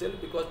reverse itself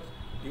because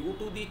due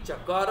to the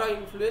chakara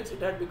influence,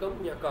 it had become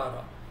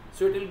nyakara.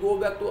 So it will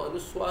go back to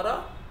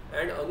anuswara,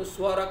 and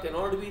anuswara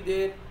cannot be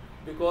there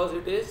because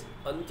it is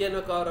antya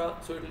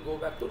nakara. So it will go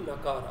back to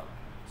nakara.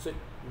 So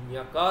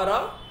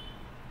nyakara,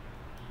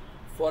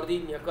 for the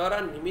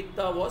nyakara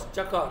nimitta was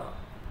chakara,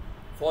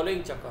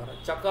 following chakara.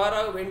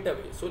 Chakara went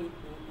away. So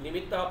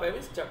nimitta apaye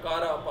means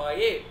chakara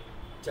apaye.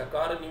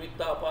 Chakara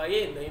nimitta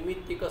apaye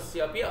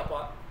naimittikasya api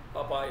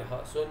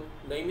apayaha. So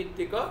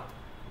naimittika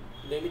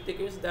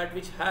means that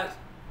which has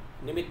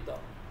nimitta.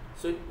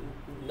 So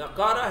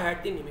nakara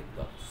had the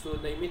nimitta. So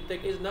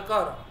naimittika is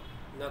nakara.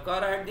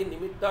 Nakara had the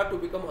nimitta to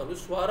become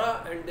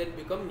anuswara and then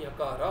become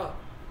nyakara.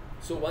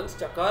 So once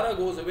chakara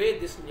goes away,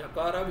 this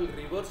nyakara will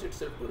reverse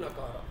itself to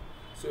nakara.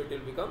 So it will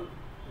become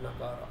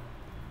nakara.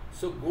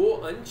 So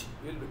go anch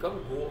will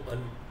become go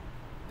an.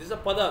 This is a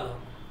pada now.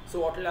 So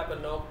what will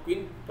happen now?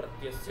 Quin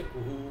pratyasya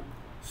kuhu.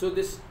 So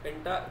this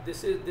entire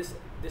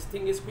this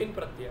thing is quin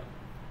pratyaya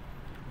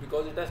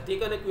because it has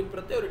taken a quin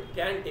pratyaya, or it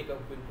can take a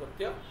quin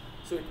pratyaya.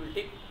 So it will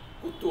take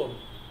kutvam,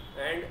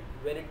 and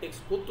when it takes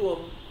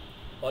kutvam,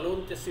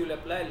 alontyasya will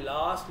apply.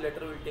 Last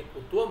letter will take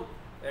kutvam,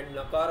 and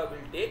nakara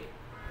will take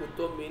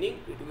kutvam, meaning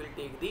it will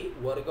take the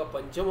varga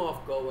panchama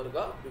of ka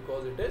varga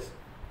because it is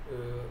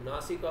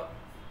nasika.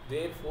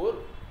 Therefore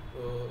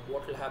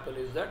what will happen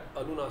is that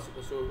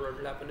anunasika. So what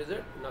will happen is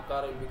that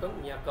nakara will become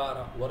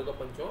nyakara, varga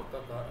panchama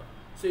kakara.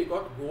 So you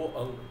got go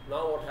ang.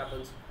 Now what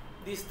happens?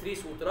 These three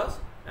sutras,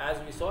 as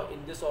we saw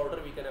in this order,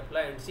 we can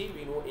apply and see.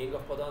 We know eng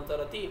of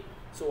padantarati.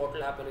 So what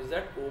will happen is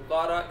that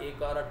okara,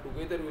 ekara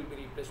together will be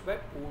replaced by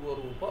purva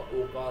rupa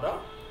okara.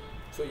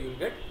 So you will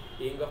get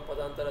eng of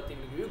padantarati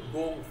will give you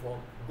gong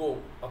form.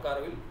 Gong.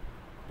 Akara will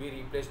be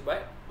replaced by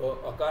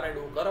akara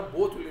and okara,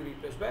 both will be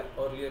replaced by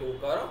earlier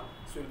okara.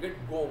 So you will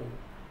get gong.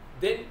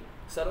 Then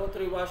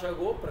sarvatra vibhasha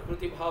go,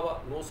 prakriti bhava,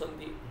 no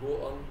sandhi,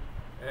 go ang.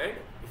 And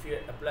if you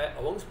apply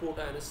avang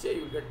spota anasya,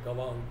 you will get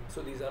gavang.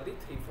 So these are the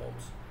three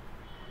forms.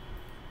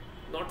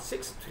 Not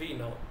 6, 3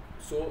 now.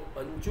 So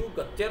anchu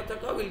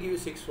gatyarthaka will give you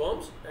 6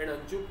 forms, and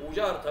anchu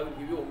puja artha will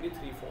give you only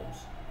 3 forms.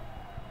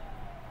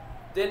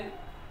 Then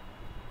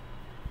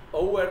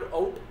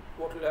out,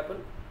 what will happen?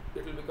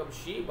 It will become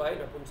she by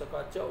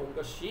napumsakacha,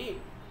 unka she.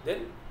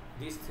 Then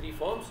these 3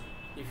 forms,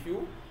 if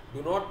you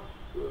do not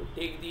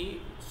take the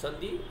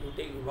sandhi, you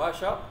take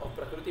vibhasha of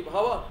prakriti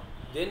bhava,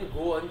 then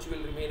go anch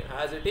will remain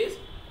as it is,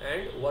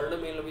 and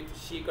varnamela with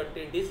she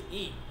content is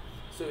e.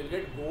 So you will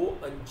get go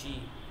anchi.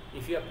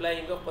 If you apply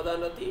ing of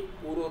padanati,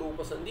 purva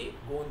rupa sandhi,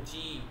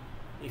 gonchi.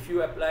 If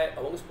you apply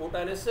avang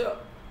spotanasya,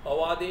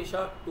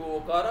 avadesha to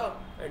okara,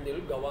 and they will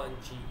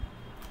gavanchi.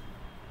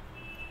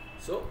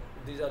 So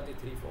these are the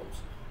 3 forms.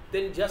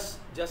 Then jas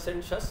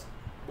and shas,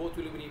 both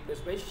will be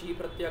replaced by she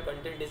pratyaya,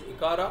 content is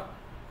ikara,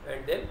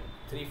 and then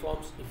 3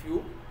 forms. If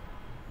you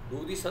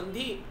do the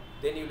sandhi,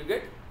 then you will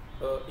get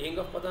eng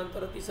of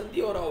padantarati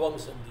sandhi or avang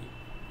sandhi.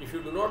 If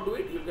you do not do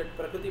it, you will get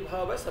prakriti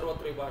bhava by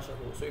sarvatra vibhasha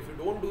go. So if you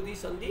don't do the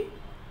sandhi,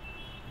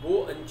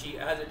 go anchi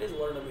as it is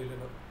varna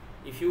melana.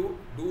 If you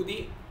do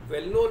the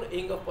well-known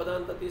eng of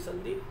padantati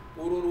sandhi,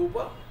 purva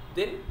rupa,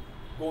 then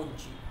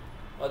gonchi.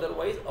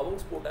 Otherwise, avang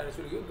spotanus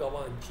will give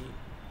gavanchi.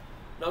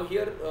 Now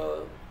here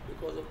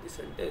because of the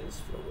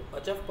sentence from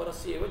achaf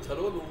parasyeva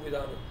jhalo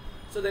numvidanam.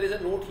 So there is a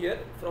note here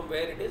from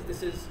where it is.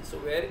 This is so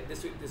where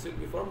this will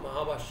be from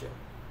Mahabhashya.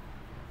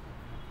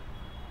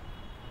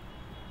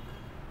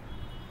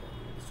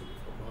 This will be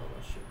from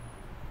Mahabhashya,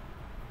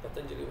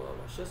 Patanjali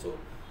Mahabhashya. So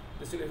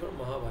this will be from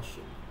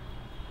Mahabhashya.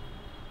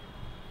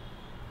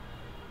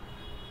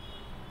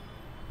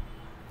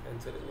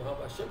 Answer is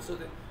Mahabhashyam. So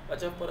the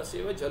achaf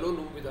parasyeva jalo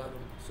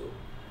numvidanam. So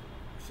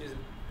she has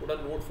put a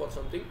note for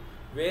something.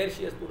 Where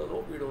she has put a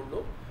note, we don't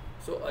know.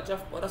 So achaf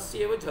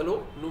parasyeva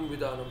jalo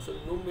numvidanam. So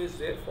num is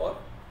there for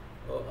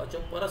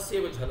achaf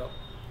parasyeva jhala.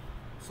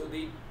 So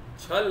the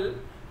jhal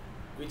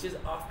which is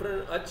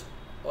after an ach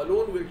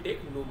alone will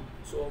take num.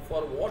 So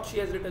for what she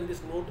has written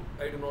this note,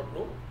 I do not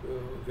know.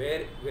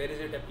 Where is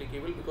it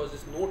applicable? Because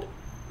this note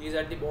is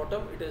at the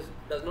bottom. It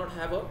does not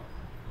have a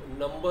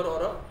number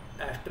or a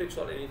asterisk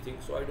or anything.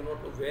 So I do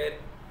not know where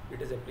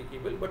it is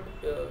applicable. But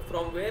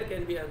from where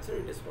can be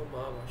answered? It is from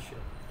Mahabhashya.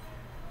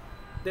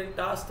 Then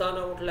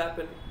Tasthana, what will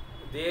happen?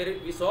 There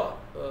we saw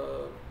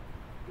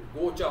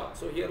Gocha.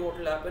 So here what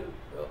will happen?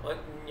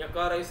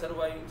 Nyakara is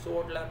surviving. So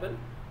what will happen?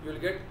 You will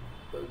get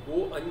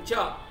Go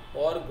Ancha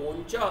or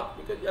Goncha.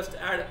 Because just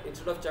add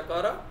instead of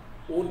Chakara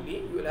only,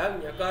 you will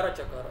have Nyakara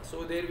Chakara.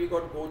 So there we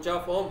got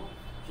Gocha form.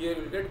 Here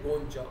you will get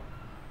Goncha.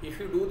 If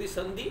you do the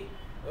Sandhi,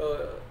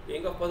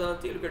 Enga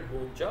Padanti, you will get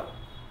Goncha.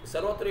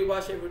 Sarvatra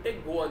Vibhasha, if you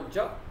take Go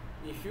Ancha.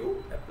 If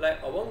you apply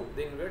Avang,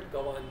 then you get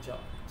Gavancha.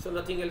 So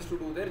nothing else to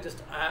do there,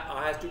 just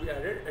A has to be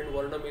added and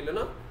Varna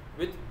Milana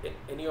with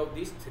any of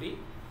these three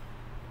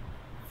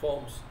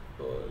forms,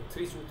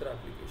 three Sutra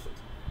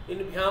applications. In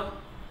Bhyam,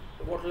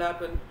 what will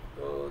happen?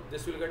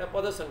 This will get a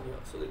Pada Sanya.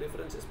 So the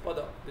difference is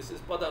Pada. This is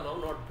Pada now,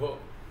 not Bha.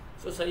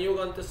 So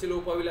Sanyoganta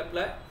Silopa will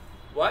apply.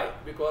 Why?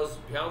 Because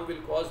Bhyam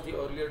will cause the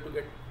earlier to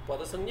get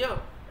Pada Sanya,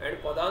 and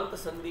Padanta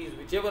Sandhis,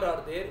 whichever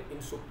are there in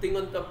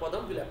Suptinganta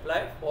Padam, will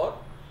apply for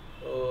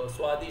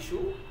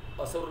Swadishu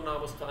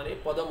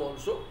Asavranamastane Padam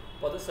also.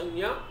 Pada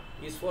Sanya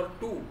is for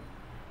two.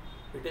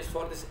 It is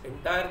for this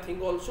entire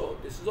thing also.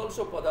 This is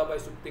also Pada by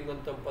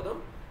Suptingantam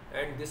Padam,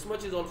 and this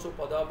much is also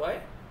Pada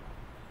by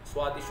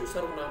Swadishu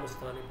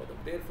Sarvanamastane Padam.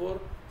 Therefore,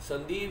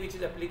 Sandhi which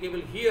is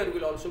applicable here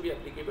will also be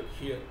applicable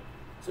here.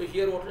 So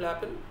here what will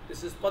happen?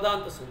 This is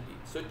Padanta Sandhi.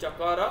 So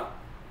Chakara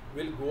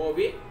will go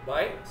away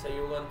by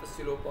Sanyoganta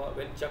Silopa.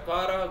 When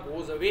Chakara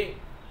goes away,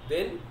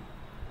 then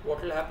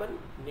what will happen?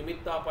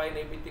 Nimitta Apaya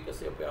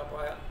Naimittikasya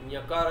Apaya.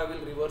 Nyakara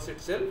will reverse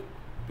itself.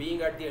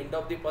 Being at the end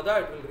of the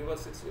Pada, it will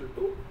reverse itself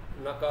to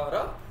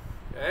Nakara.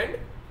 And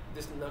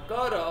this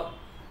Nakara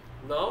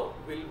now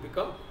will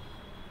become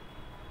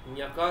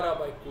Nyakara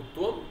by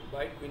Kutvam,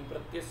 by Queen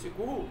Pratyasya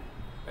Kuhu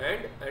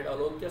and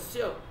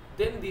Alontyasya.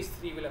 Then these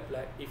three will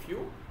apply. If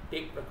you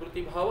take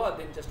Prakriti Bhava,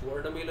 then just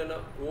Varnamilana,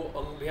 Go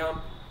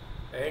Angbhyam.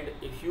 And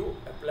if you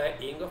apply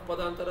Eng of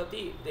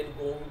Padantarati, then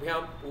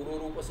Gongbhyam, Puro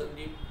Rupa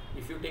Sandhi.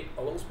 If you take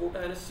Avang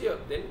Spotanasya,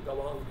 then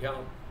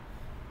Gavangbhyam.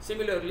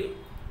 Similarly,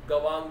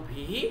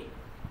 Gavangabhi,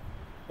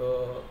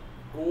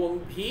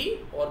 Gongabhi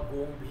or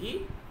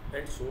Gongbhi,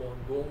 and so on.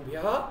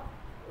 Gongbhya,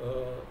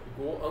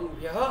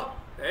 Goangbhya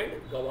and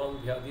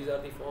Gavangbhya. These are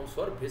the forms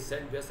for Bhis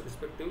and Vyas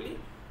respectively.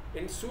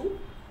 In Su,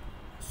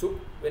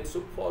 when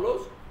Sup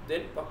follows,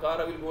 then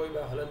Pakara will go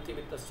by Halanti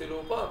with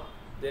Silopa.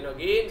 Then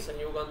again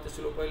Sanyoganta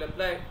Silopa will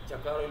apply.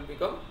 Chakara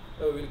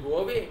will go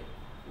away.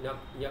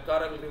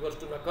 Nyakara will reverse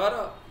to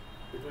Nakara.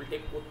 It will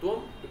take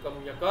Utvam, become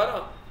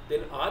Nyakara. Then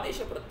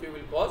Adesha Pratyaya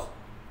will cause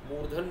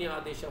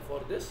Murdhanya Adesha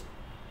for this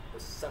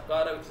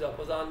Sakara, which is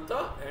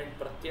Apazanta, and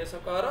Pratyaya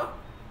Sakara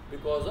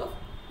because of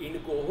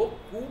Inkoho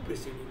Ku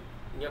preceding.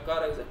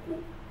 Nyakara is a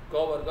Ku,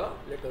 Kavarga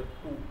letter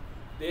Ku.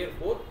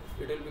 Therefore,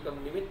 it will become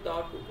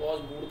Nimitta to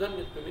cause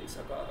Murdhanyatvam in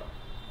Sakara.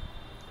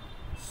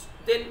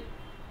 Then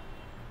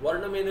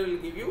Varnamena will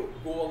give you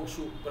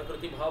Goangshu,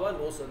 Prakriti Bhava,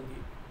 no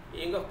Sandhi.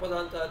 Engah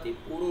Padantati,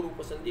 Puro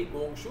Rupa Sandhi,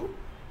 Goangshu.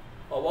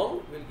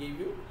 Avang will give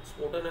you,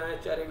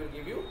 Spotanayacharya will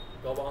give you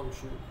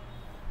Gavangshu.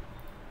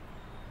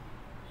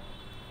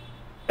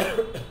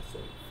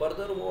 Sorry.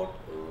 Further what?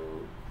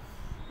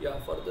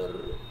 Further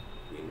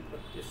in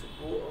practice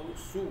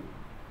Goangshu.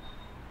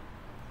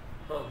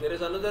 There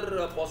is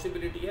another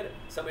possibility here.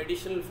 Some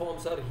additional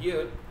forms are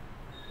here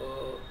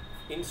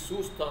in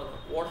Sustana.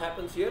 What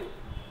happens here?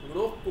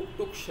 No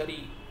Tuktuk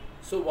Shari.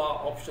 So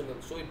optional.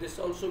 So this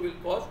also will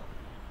cause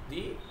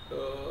the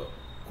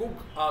Kuk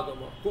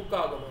Agama.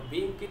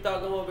 Being Kit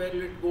Agama, where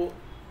will it go?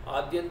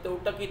 Adyanto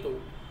Takito.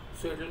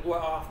 So it will go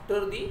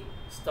after the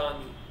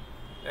Sthani.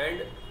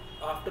 And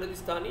after the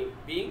Sthani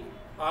being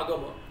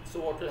Agama.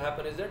 So what will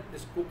happen is that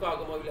this Kuk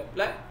Agama will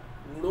apply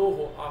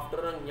Noho after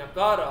a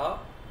Nyakara.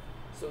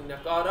 So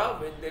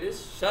Nyakara when there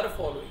is Shar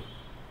following.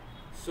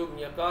 So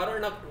Nyakara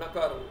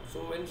Nakaro. So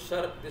when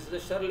Shar, this is a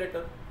Shar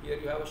letter. Here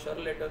you have a Shar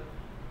letter.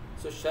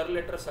 So Shar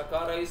letter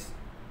Sakara is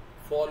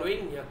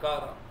following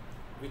Nyakara,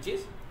 which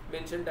is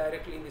mentioned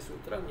directly in the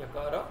Sutra,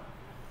 Nyakara.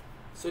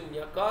 So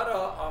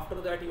Nyakara, after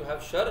that you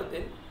have Shar,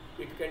 then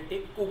it can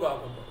take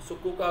Kugagama. So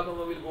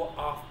Kugagama will go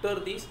after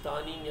the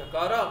Sthani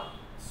Nyakara.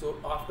 So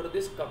after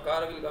this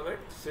Kakara will come and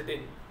sit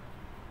in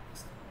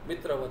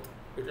Mitravat.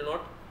 It will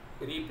not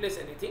replace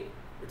anything,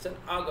 it's an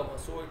agama,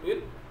 so it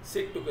will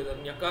sit together.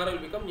 Nyakara will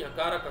become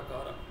nyakara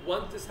kakara.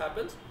 Once this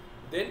happens,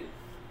 then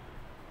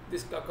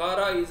this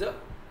kakara is a,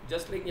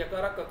 just like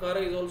nyakara,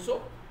 kakara is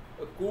also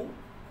a ku,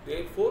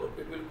 therefore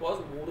it will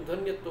cause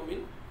murdhanyatvam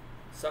in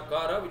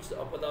sakara, which is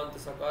apadanta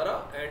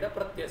sakara, and a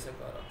pratyaya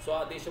sakara. So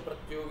adesha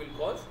pratyayo will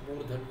cause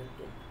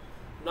murdhanyatvam.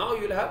 Now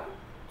you will have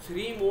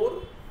 3 more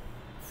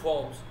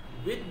forms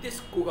with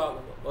this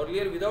kukagama.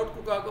 Earlier without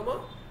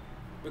kukagama,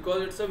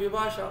 because it's a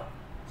vibhasha.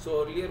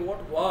 So earlier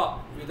what? Va.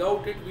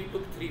 Without it we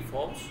took 3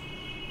 forms.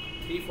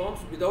 3 forms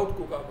without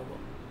kukagama.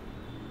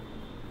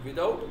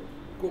 Without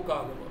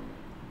kukagama.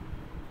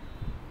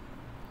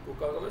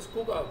 Kukagama is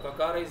kuka.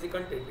 Kakara is the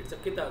content. It's a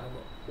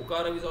kitagama.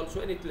 Kukara is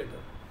also an it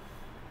letter.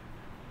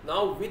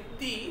 Now with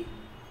the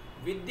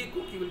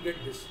kuk you will get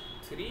this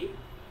 3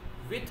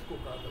 with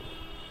kukagama.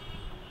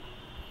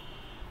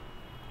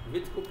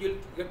 With kuk you will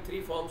get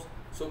 3 forms.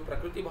 So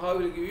prakriti bhava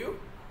will give you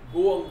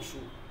go ankshu.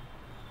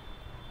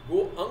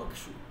 Go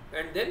ankshu.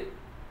 And then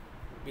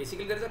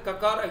basically there is a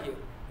kakara here.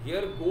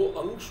 Here go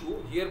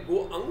ankshu, here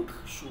go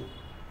ankshu.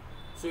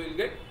 So you will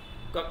get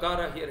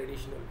kakara here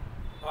additional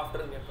after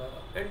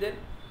nyakara. And then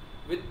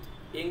with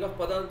eng of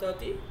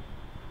padantati,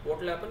 what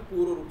will happen?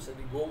 Purva root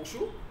sandhi,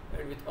 gongshu,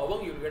 and with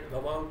avang you will get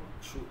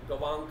gavangshu,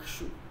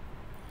 gavangshu.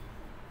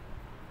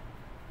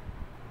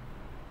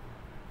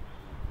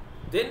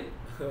 Then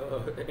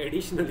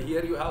additionally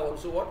here you have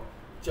also what?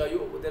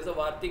 Chayo, there is a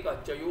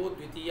vartika, chayo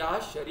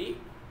dvitiya shari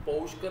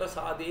paushkara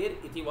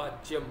sader iti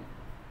vachyam.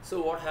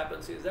 So what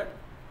happens is that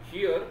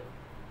here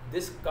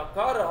this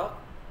kakara,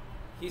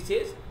 he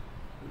says,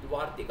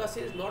 vartika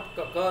says not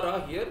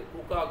kakara here,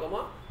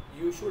 kukagama,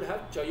 you should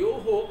have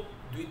chayoho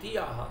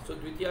dvitiyaha. So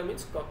dvitiya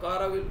means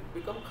kakara will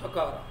become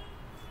khakara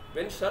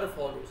when shar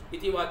follows,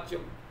 iti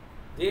vachyam.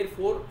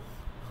 Therefore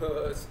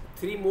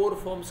 3 more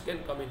forms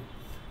can come in.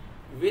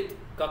 With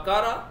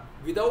kakara,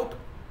 without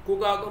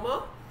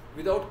kukagama,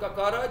 without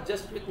kakara,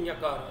 just with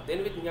nyakara,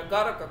 then with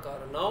nyakara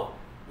kakara, now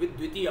with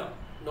dvitiya,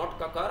 not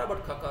kakara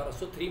but kakara.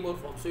 So 3 more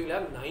forms. So you will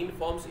have 9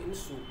 forms in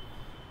su.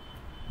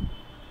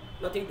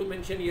 Nothing to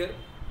mention here.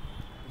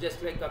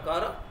 Just like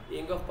kakara,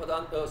 eng of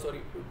padanta,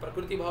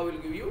 prakriti bhava will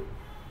give you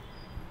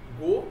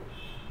go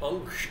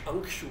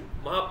ankshu,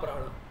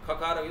 mahaprana.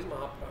 Kakara is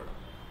mahaprana.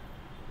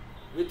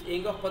 With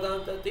eng of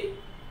padantati,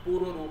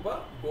 purva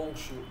rupa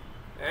gongshu,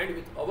 and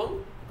with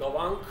avang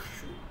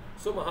gavankshu.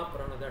 So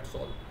mahaprana, that's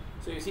all.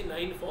 So you see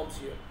 9 forms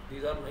here.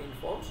 These are 9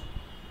 forms.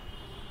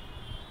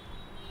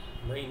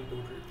 9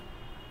 total.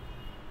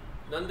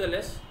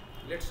 Nonetheless,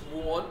 let's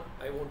move on.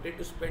 I wanted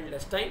to spend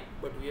less time,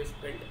 but we have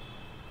spent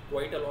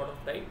quite a lot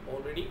of time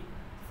already.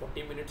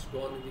 40 minutes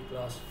gone in the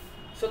class.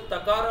 So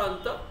takara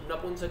anta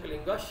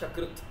napunsakalinga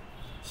shakrut.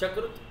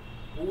 Shakrut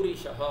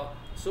purishaha.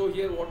 So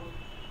here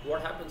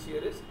what happens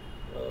here is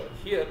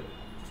here.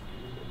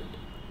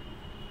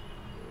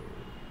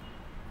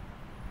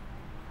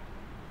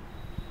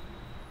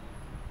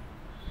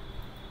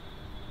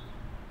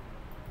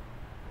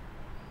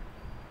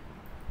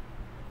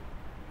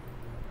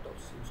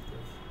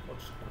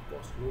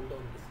 Slow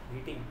down this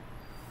meeting.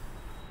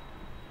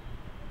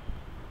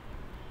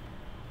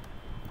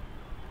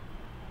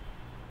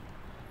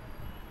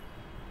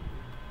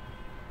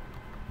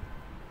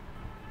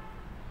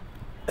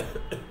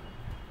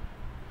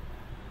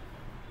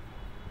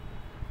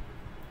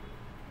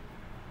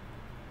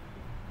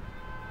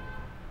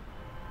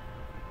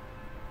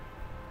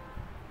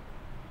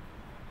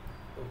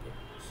 Okay,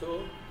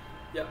 so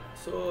yeah,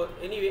 so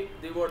anyway,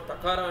 the word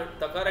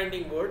takara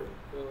ending word,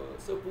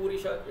 so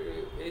purisha,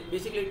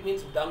 basically it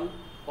means dung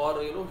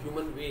or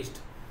human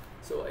waste.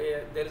 So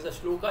there is a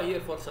shloka here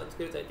for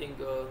Sanskrit, I think,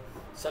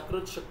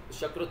 sakrut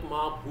shakrut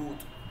ma bhoot,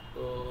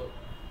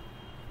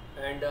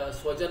 and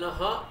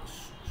swajanaha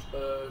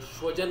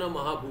shwajana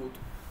mahabhoot.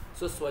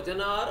 So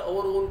swajana are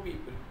our own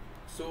people.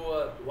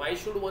 So why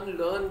should one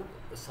learn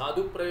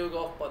sadhu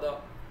prayoga of pada,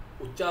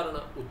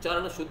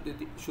 ucharana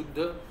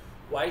shuddha?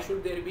 Why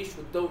should there be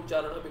shuddha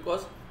ucharana?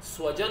 Because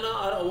swajana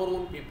are our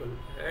own people,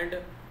 and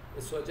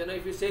swajana,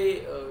 if you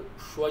say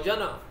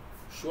shwajana,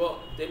 shwa,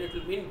 then it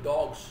will mean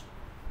dogs.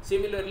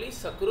 Similarly,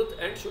 sakrut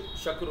and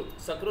shakrut.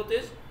 Sakrut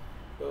is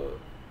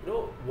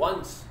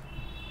once,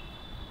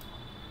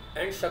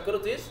 and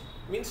shakrut is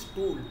means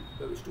stool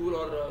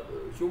or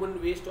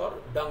human waste or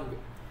dung.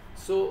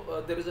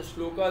 So there is a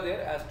shloka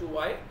there as to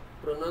why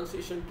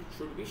pronunciation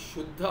should be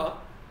shuddha,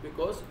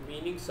 because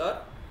meanings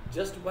are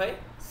just by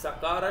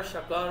sakara,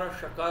 shakara,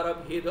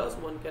 shakara bhedas,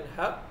 one can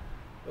have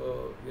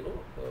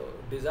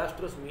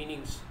disastrous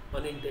meanings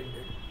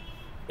unintended.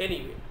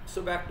 Anyway,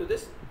 so back to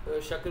this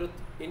shakrut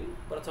in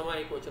prathama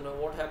ekvachana.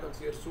 What happens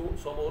here? Su,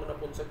 samor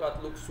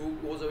napunsakat, look, su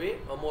goes away,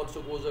 am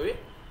also goes away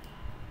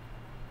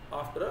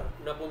after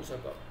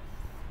napunsaka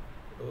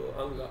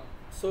anga.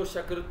 So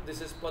shakrut,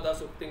 this is pada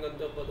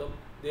suktinganta padam.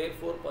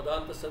 Therefore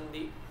padanta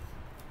sandhi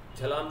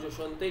jhalam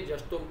joshante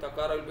jastum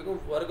takara will become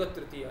varga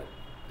tritiya.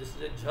 This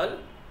is a jhal,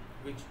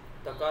 which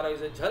takara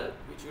is a jhal,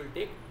 which will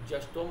take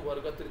jastum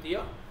varga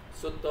tritiya.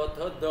 So ta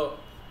tha the,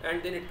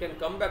 and then it can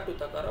come back to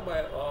takara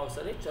by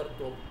avasane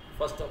chartom,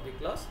 first of the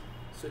class.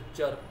 So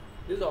char.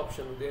 This is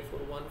optional. Therefore,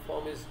 one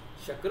form is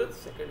shakrit,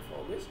 second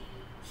form is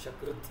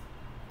shakrit.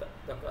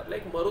 Takar.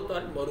 Like marut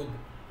and marud,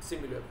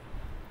 similar.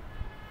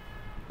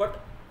 But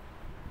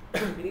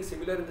meaning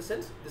similar in the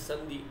sense the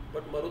sandhi.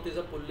 But marut is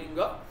a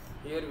pullinga.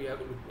 Here we have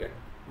to look at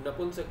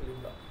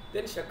napumsakalinga.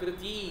 Then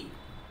shakriti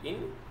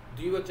in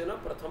dvivachana,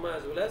 prathama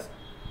as well as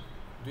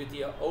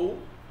dvitiya. Au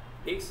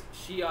takes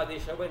she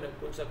adesha by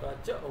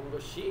napumsakacha,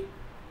 aunga she.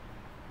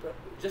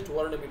 Just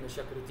varnamila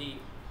shakriti.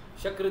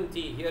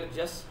 Shakranti, here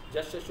just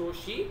show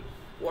she.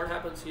 What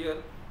happens here?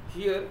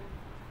 Here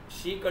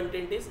she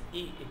content is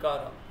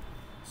ikara.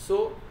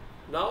 So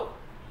now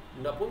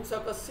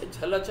napumsakasya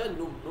jhalacha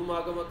num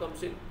agama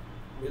comes in.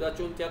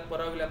 Midachontyat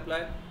para will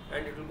apply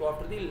and it will go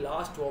after the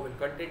last vowel.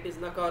 Content is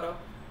nakara.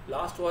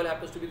 Last vowel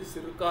happens to be the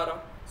sirukara.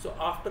 So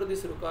after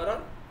this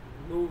rukara,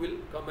 nu will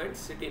come and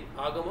sit in.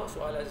 Agama,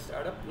 so I'll just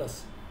add a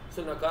plus.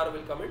 So nakara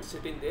will come and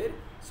sit in there.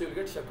 So you'll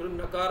get shakrun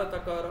nakara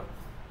takara.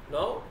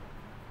 Now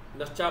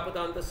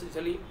Naschapadantasya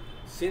jhali.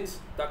 Since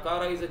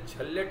takara is a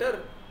jhal letter,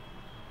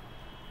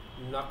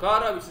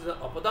 nakara, which is an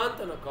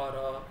apadanta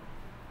nakara,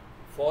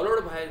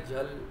 followed by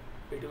jhal,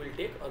 it will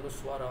take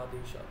anuswara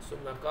adesha. So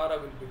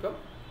nakara will become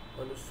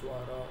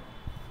anuswara.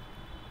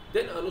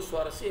 Then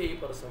anuswara se yai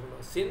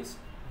parasavana. Since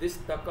this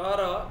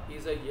takara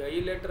is a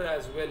yai letter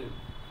as well,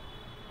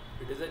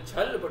 it is a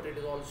jhal but it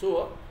is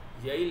also a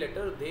yai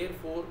letter,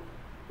 therefore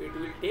it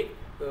will take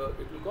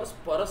it will cause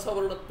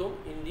parasavarnatvam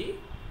in the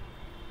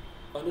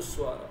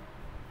anuswara,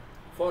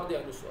 for the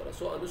anuswara.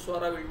 So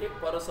anuswara will take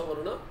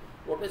parasavarna.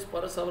 What is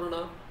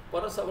parasavarna?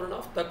 Parasavarna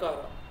of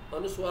takara.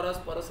 Anuswara's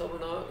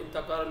parasavarna in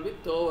takara will be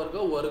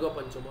ta varga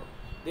panchama.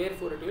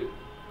 Therefore it will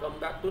come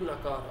back to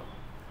nakara.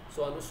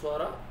 So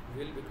anuswara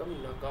will become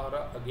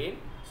nakara again.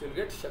 So you will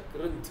get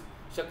shakrant.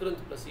 Shakrant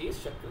plus e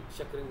is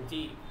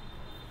shakranti.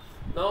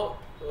 Now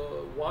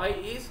y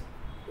is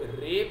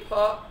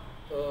repha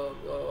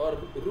or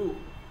ru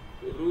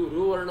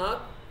varnat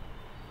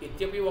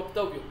ityapi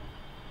vaktavyam.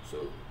 So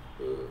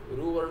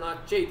ru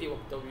varnat cha iti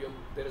vaktavyam.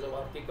 There is a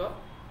vartika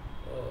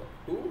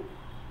to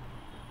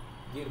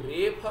the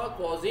repha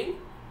causing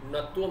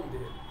natvam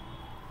there.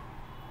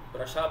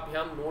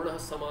 Prashabhyam nonah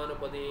samana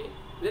pade.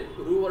 Then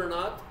ru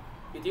varnat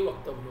iti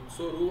vaktavyam.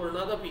 So ru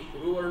varnadapi,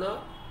 ru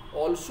varna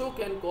also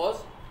can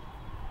cause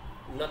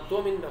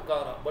natvam in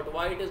nakara. But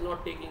why it is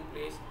not taking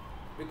place?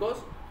 Because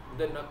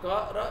the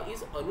nakara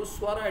is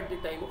anuswara at the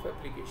time of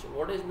application.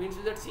 What it means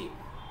is that, see,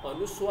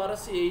 anuswara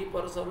se yai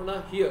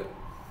parasavana here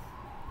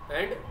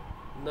and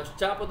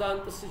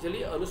naschapadantasya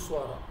jali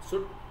anuswara.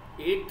 So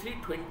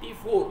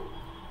 8324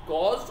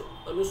 caused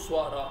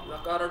anuswara,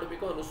 nakara to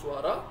become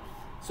anuswara.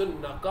 So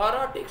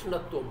nakara takes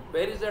natvam.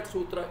 Where is that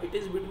sutra? It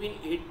is between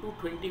 8 to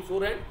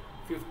 24 and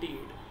 58.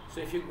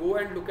 So if you go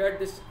and look at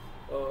this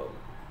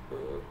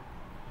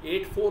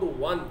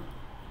 841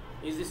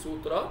 is the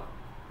sutra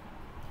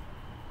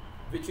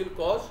which will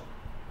cause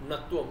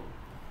natvam.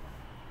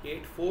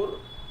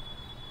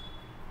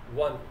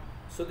 841.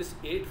 So this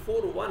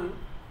 841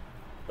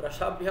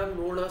 prashabhyam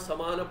nona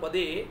samana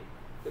pade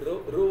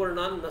ru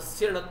varnan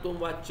nasya natvam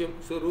vachyam.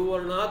 So ru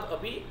varnat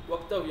api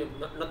vaktavyam,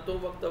 natvam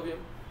vaktavyam.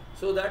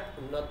 So that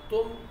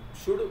natvam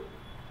should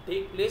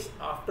take place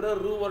after a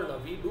ru varna.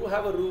 We do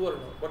have a ru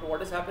varna, but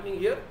what is happening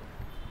here?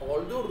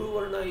 Although ru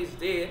varna is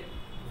there,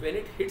 when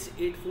it hits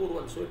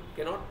 841, so it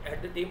cannot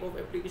at the time of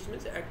application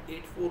means at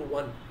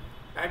 841.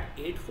 At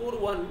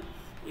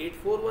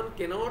 841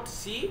 cannot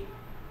see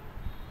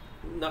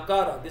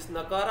nakara. This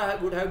nakara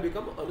would have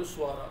become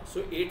anuswara.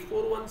 So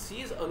 841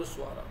 sees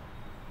anuswara.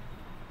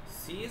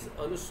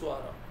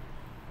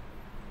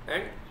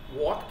 And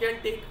what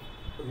can take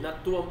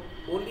natvam?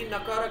 Only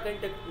nakara can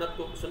take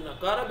natvam. So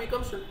nakara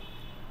becomes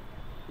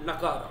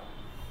nakara.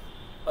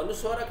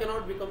 Anuswara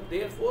cannot become.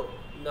 Therefore,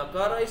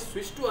 nakara is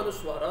switched to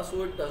anuswara.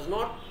 So it does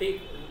not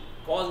take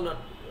natvam,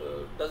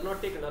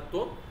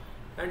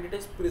 and it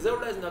is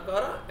preserved as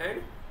nakara.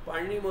 And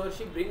Panini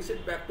Maharshi brings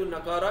it back to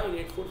nakara in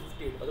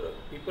 8458. Other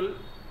people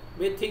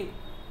may think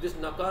this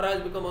nakara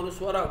has become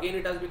anuswara, again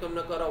it has become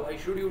nakara. Why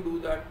should you do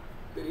that?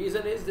 The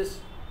reason is this.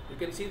 You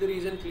can see the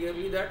reason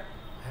clearly, that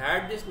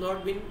had this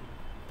not been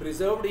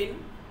preserved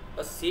in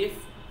a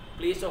safe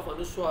place of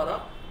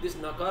anuswara, this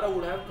nakara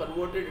would have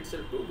converted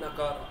itself to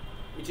nakara,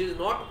 which is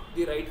not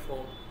the right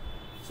form.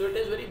 So it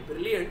is very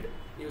brilliant.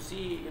 You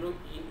see, in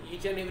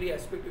each and every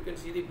aspect you can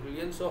see the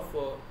brilliance of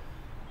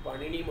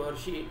Panini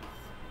Maharshi.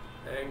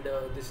 And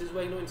this is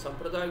why, in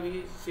Sampradaya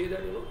we say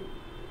that,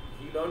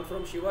 he learned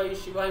from Shiva, he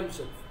is Shiva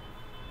himself,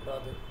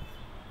 rather.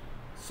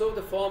 So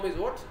the form is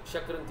what?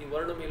 Shakranti.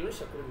 Varnamilna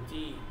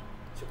Shakranti.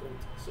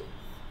 So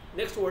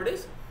next word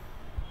is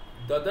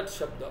Dadat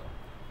Shabda.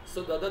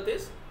 So Dadat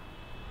is,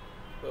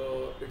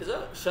 it is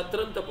a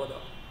Shatranta Pada.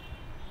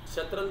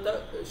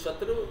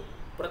 Shatru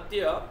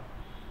Pratyaya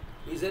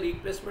is a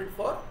replacement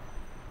for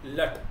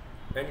Lat.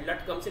 And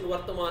Lat comes in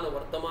Vartamana.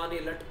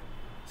 Vartamane Lat.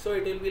 So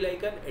it will be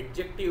like an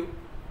adjective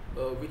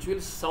which will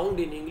sound,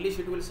 in English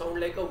it will sound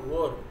like a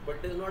verb, but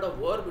it is not a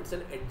verb, it's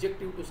an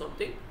adjective to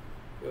something.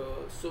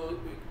 So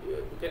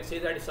you can say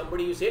that if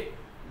somebody, you say,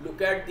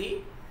 look at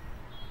the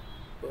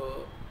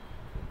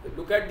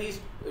look at these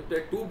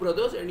two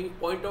brothers and you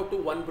point out to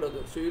one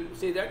brother. So you will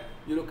say that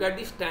you look at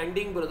the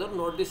standing brother,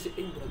 not the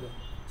sitting brother.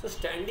 So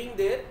standing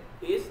there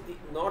is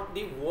not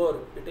the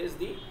verb, it is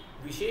the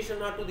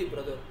Visheshana to the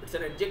brother. It's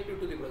an adjective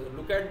to the brother.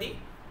 Look at the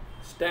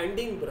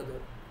standing brother.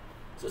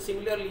 So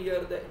similarly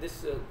here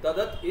this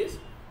dadat is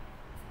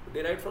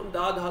derived from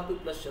da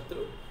dhatu plus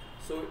shatru.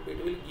 So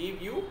it will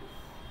give you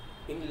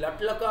in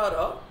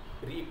latlakara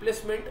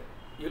replacement,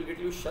 you will get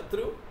you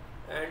shatru,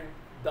 and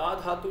da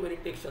dhatu when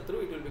it takes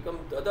shatru, it will become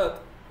dadat.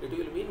 It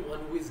will mean one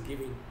who is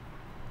giving.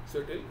 So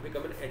it will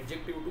become an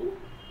adjective to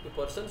the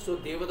person. So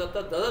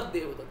devadatta, dadat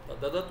devadatta.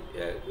 Dadat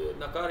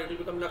nakar, it will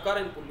become nakar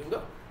in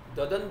pullinga.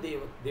 Dadan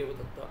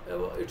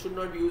devadatta. It should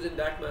not be used in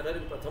that manner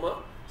in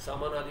prathama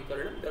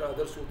samanadikaranam. There are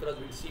other sutras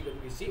we'll see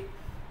when we see.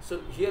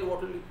 So here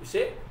what will you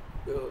say?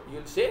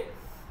 You'll say,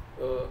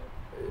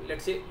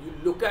 let's say you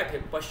look at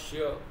him,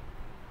 pashya,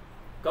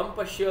 kam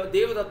pashya,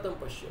 devadattam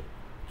pashya,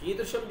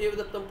 kidrisham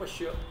devadattam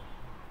pashya.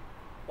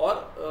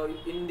 Or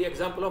in the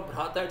example of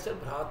bhrata itself,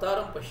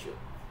 bhrataram pashya.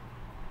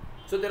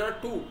 So there are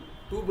two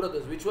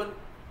brothers. Which one?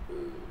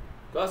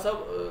 Kasa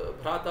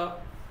bhrata,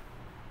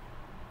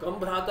 kam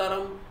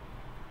bhrataram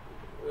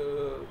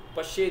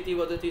pashyeti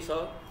vadati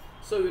sa.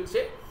 So we will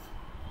say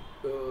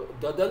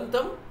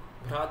dadantam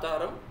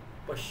bhrataram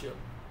pashya.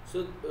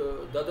 So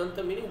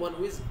dadantam meaning one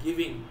who is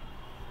giving.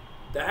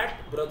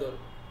 That brother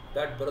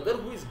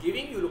who is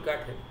giving, you look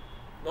at him,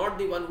 not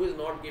the one who is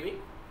not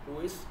giving, who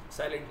is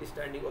silently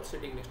standing or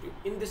sitting next to you.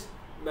 In this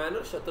manner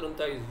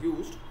shatranta is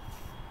used.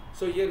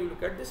 So here you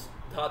look at this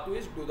dhatu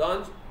is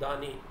dudanj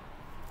dani.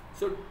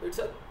 So it's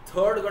a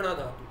third gana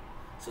dhatu.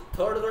 So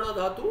third gana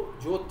dhatu,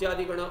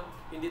 jyotyadi gana,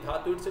 in the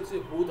dhatu itself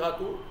is hu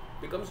dhatu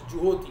becomes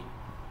juhoti.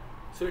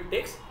 So it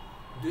takes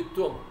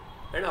dvitvam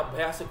and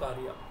abhyasa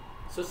karya.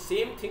 So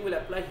same thing will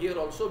apply here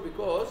also,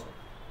 because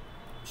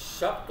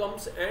shab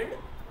comes and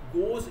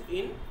goes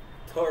in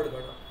third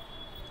gana.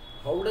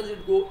 How does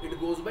it go? It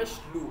goes by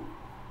shlu.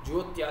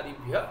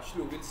 Jyotyadibhya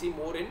shlu. We'll see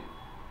more in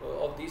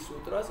of these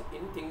sutras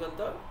in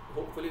Tinganta.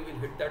 Hopefully we'll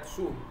hit that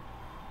soon.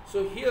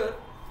 So here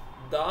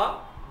da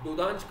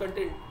dudanj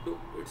content,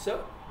 it's a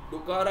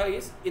dukara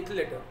is it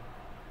letter,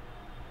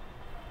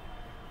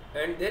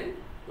 and then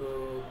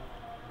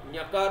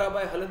nyakara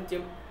by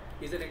halantyam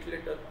is an it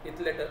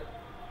letter.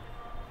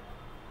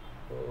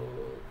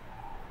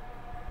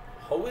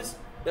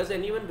 Does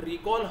anyone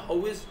recall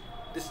how is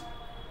this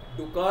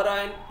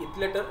dukara and it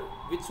letter?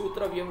 Which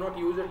sutra we have not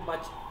used it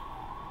much?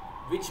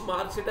 Which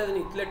marks it as an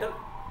it letter?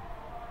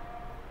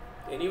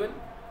 Anyone?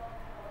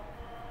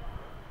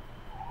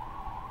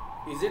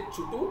 Is it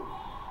chutu?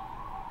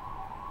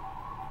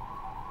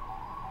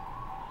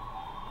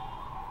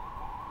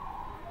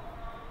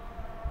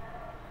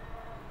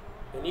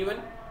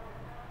 Anyone?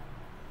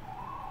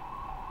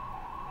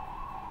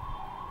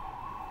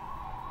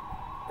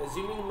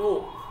 Assuming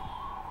no,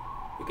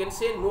 you can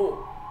say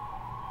no.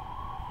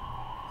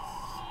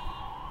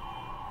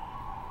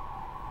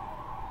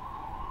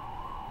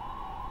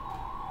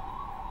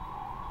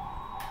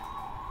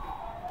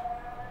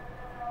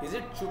 Is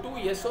it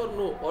chutu, yes or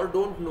no, or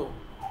don't know?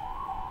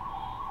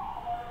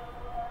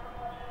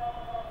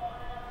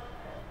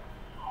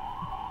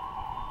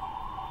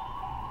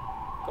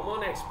 Come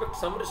on, I expect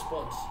some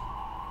response.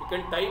 You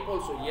can type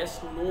also,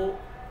 yes, no,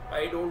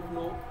 I don't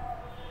know.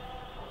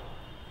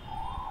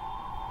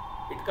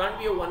 It can't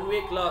be a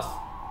one-way class.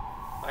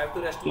 I have to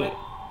rest my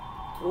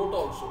throat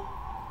also.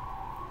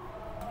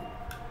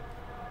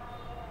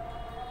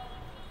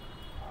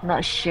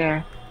 Not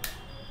sure.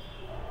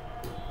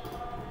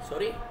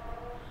 Sorry?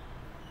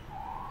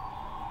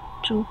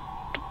 True.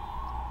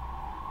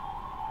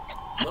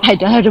 I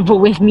don't have the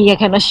book with me, I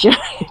cannot share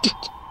it.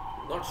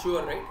 Not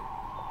sure, right?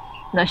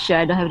 Not sure,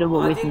 I don't have the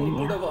book with Adir me.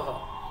 Nitudavaha.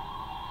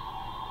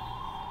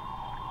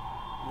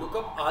 Look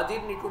up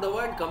Adir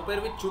Nitudava and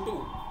compare with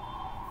Chutu.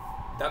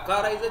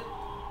 Dakara is a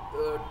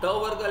ta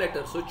varga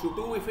letter. So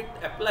Chutu, if it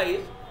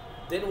applies,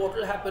 then what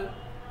will happen?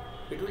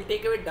 It will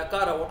take away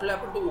Dakara. What will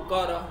happen to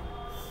Ukara?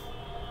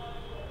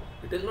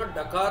 It is not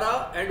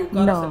Dakara and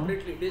Ukara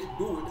separately. It is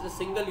Du. It is a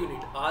single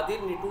unit. Adir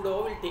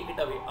Nitudava will take it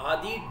away.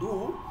 Adi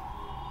Du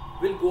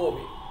will go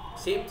away.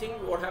 Same thing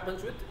what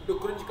happens with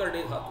Dukrunj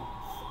Karne Dhatu.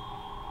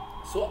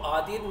 So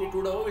Adir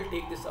Nitudava will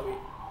take this away.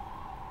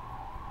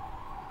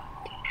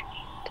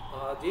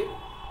 Adir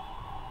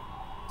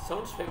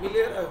sounds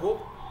familiar, I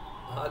hope.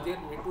 Adir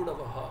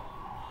Nitudavaha.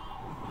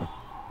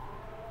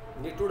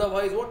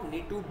 Nitudava is what?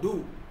 Nitu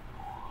do.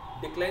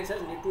 Declines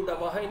as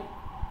Nitudavaha in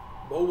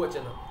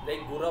Bahuvachana,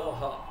 like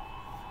Guravaha.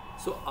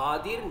 So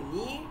Adir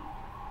ni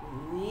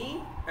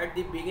at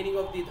the beginning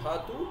of the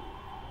dhatu,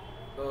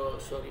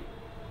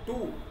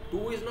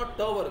 tu is not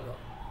ta varga,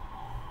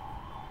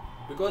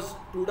 because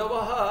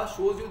Tudavaha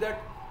shows you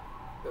that,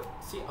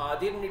 see,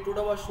 Adir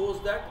Nitudava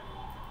shows that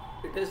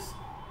it is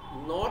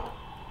not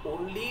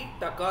only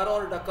Takara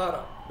or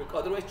Dakara,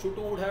 because otherwise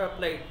Chutu would have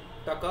applied.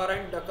 Takara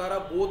and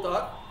Dakara both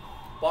are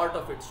part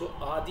of it. So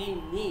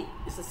Adi Ni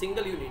is a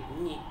single unit,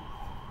 Ni.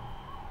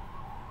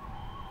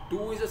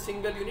 Du is a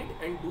single unit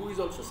and Du is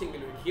also single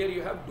unit. Here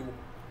you have Du.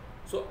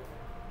 So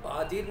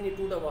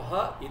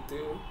Adirnitudavaha it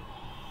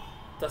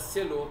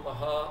tasya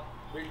lopaha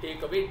will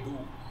take away do.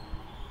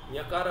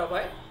 Nyakara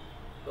by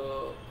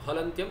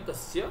halantyam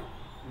tasya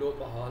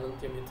lopaha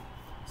halantyam it.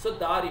 So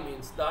da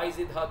remains. Da is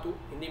a dhatu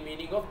in the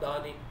meaning of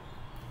dani.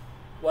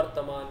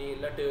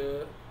 Vartamane lat.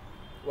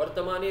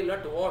 Vartamane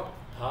lat what?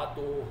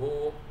 Dhatu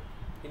ho.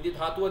 In the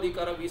dhatu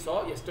adhikara we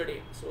saw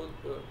yesterday. So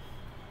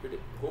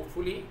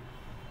hopefully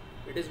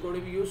it is going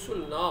to be useful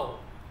now.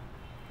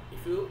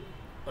 If you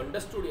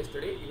understood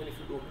yesterday, even if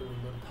you don't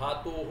remember.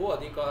 Dhatu ho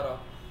adhikara.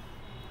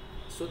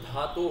 So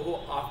dhatu ho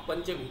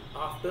panchami.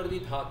 After the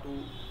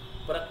dhatu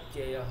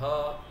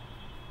pratyayaha.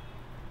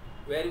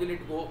 Where will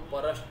it go?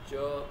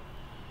 Parascha.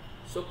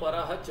 So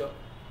parahacha.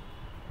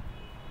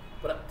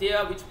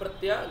 Pratyaya, which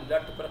pratyaya?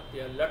 Lat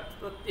pratyaya. Lat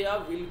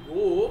pratyaya will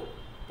go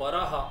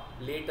paraha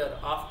later.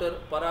 After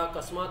para,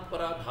 kasmat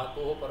para,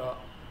 dhatu para.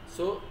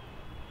 So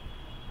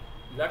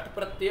lat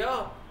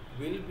pratyaya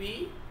will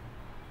be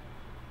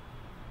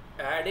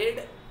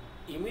added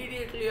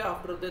immediately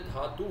after the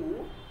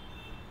dhatu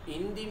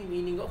in the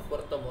meaning of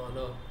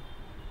vartamana.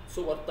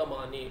 So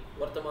vartamane,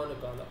 vartamana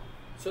kala.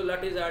 So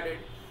lat is added.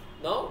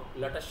 Now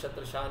lat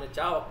shatra shana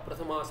cha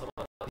prathama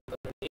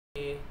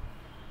samadhi.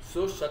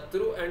 So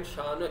shatru and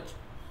shanach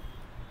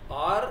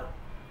are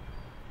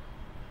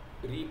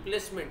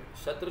replacement.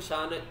 Shatru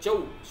shana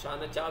chau.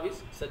 Shana chav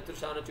is shatru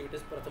shana chau. It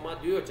is prathama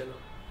dvivachana.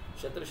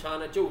 Shatru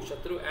shana chau.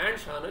 Shatru and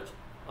shanach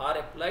are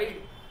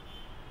applied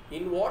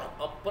in what?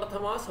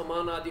 Aprathama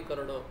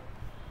samanadikarana.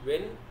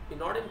 When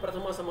not in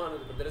prathama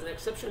samanadikarana. There is an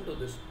exception to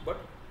this. But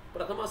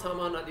prathama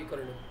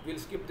samanadikarana. We'll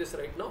skip this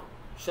right now.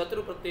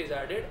 Shatru pratyay is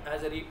added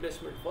as a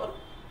replacement for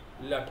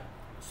lat.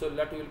 So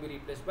lat will be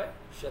replaced by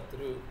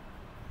shatru.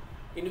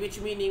 In which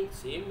meaning?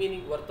 Same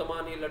meaning.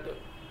 Vartamane lat.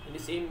 In the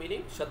same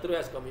meaning, shatru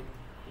has come in.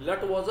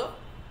 Lat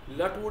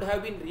would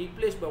have been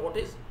replaced by what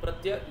is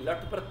pratyaya?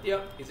 Lat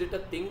pratyaya. Is it a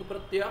ting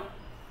pratyaya?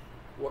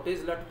 What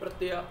is lat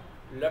pratyaya?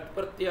 Lat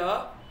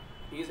pratyaya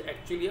is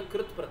actually a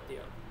krit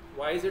pratyaya.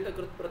 Why is it a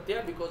krit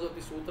pratyaya? Because of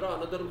the sutra.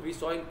 Another we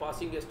saw in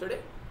passing yesterday.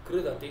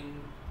 Kridating.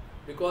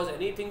 Because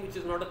anything which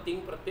is not a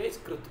ting pratyaya is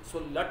krit.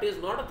 So lat is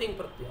not a ting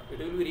pratyaya. It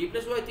will be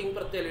replaced by ting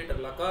pratyaya later.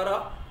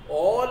 Lakara.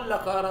 All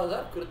lakaras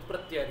are krit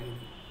pratyaya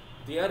really.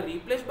 They are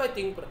replaced by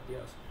ting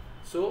pratyayas.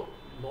 So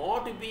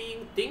not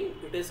being ting,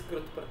 it is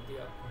krit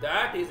pratyaya.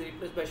 That is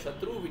replaced by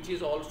shatru, which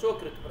is also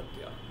krit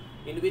pratyaya.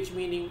 In which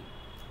meaning?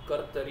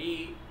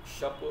 Kartari,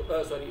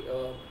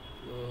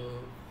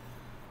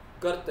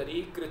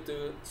 kartari,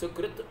 krit. So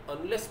krit,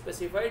 unless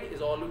specified,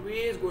 is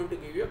always going to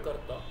give you a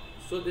karta.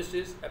 So this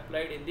is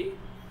applied in the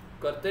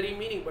kartari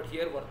meaning, but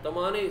here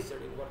vartamane is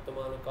said. In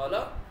vartamana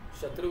kala,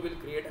 shatru will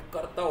create a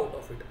karta out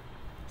of it.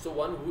 So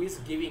one who is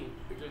giving,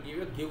 it will give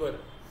you a giver.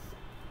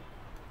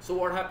 So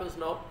what happens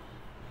now?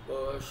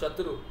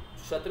 Shatru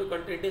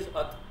content is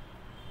at.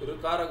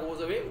 Rukara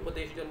goes away.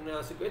 Upadesh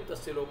janyasikve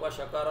tasya lopa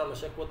shakara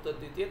lashakvat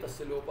taditya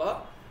tasya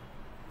lopa.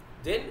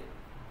 Then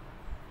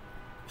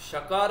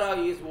shakara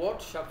is what?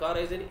 Shakara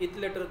is an it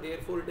letter.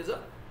 Therefore it is a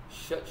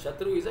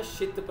shatru is a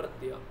shit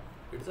pratyaya.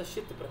 It is a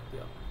shit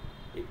pratyaya.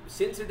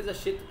 Since it is a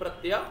shit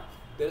pratyaya,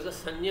 there is a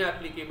sanya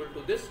applicable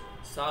to this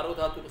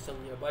sarvadhatuka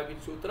sanya. By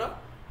which sutra?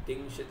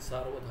 Ting shit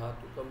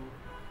sarvadhatukam.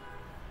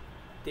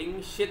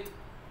 Ting shit.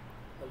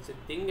 I'll say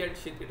ting and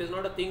shit. It is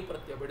not a ting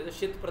pratyaya, but it is a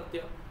shit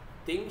pratyaya.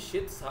 Ting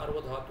shit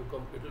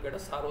sarvadhatukam. It will get a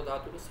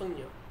sarvadhatuka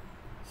sanya.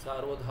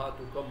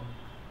 Sarvadhatukam.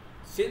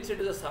 Since it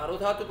is a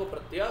sarvadhatuka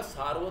pratyaya,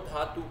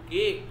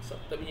 sarvadhatuke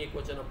saptami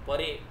ekvachana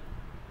pare.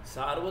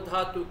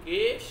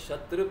 Sarvadhatuke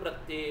shatru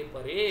pratyay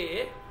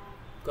pare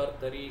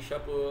kartari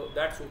shap.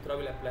 That sutra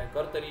will apply.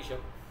 Kartari shap.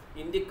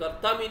 In the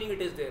karta meaning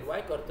it is there.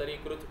 Why? Kartari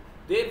krut.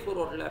 Therefore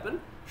what will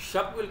happen?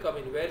 Shap will come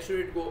in. Where should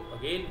it go?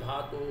 Again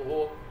dhatu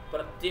ho.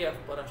 Pratyaya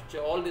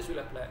parascha, all this will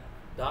apply.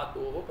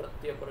 Dhatu,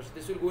 pratyaya parascha.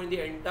 This will go in the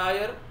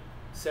entire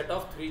set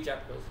of 3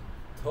 chapters.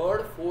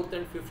 3rd, 4th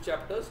and 5th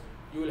chapters,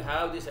 you will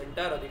have this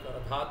entire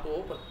adhikara.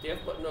 Dhatu, pratyaya,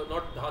 no,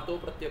 not dhatu,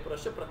 pratyaya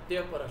parascha,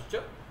 pratyaya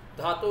parascha.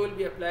 Dhatu will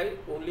be applied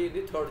only in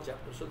the 3rd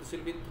chapter. So this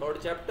will be in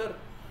 3rd chapter.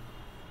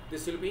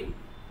 This will be in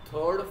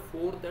 3rd,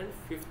 4th and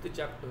 5th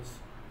chapters.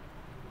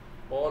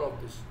 All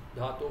of this.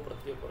 Dhatu,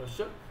 pratyaya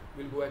parascha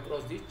will go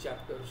across these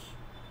chapters.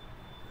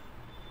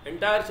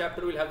 Entire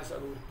chapter will have this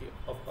anurti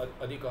of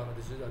adhikara.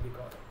 This is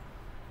adhikara.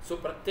 So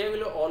pratyaya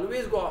will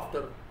always go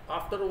after.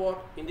 After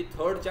what? In the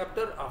 3rd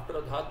chapter, after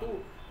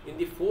dhatu. In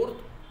the 4th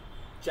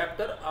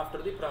chapter, after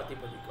the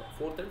pratipadika.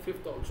 4th and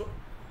 5th also.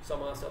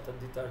 Samasa,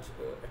 taddhita,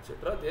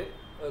 etc. There,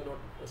 not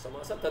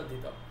samasa,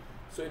 taddhita.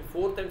 So in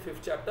 4th and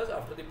 5th chapters,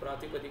 after the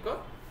pratipadika,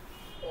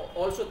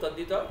 also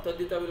taddhita.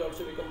 Taddhita will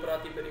also become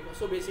pratipadika.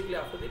 So basically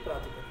after the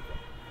pratipadika.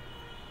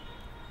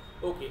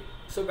 Okay,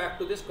 so back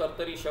to this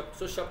kartari shap.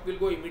 So shap will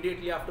go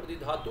immediately after the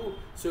dhatu.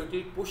 So it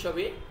will push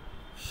away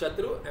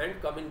shatru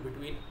and come in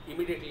between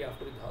immediately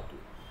after the dhatu.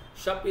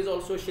 Shap is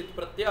also shit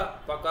pratyaya.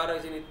 Pakara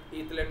is in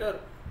it letter.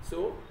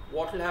 So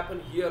what will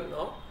happen here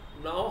now?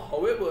 Now,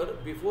 however,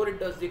 before it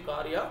does the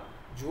karya,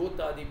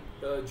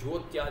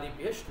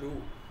 jyotyadibhya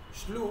shlu.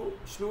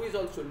 Shlu is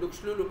also luk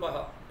shlu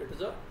lupaha. It is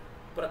a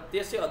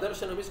pratyasya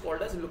adarshanam is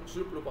called as luk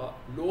shlup lupa.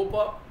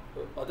 Lopa,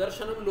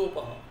 adarshanam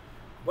lopa,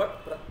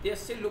 but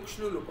pratyasya luk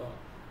shlu lupa.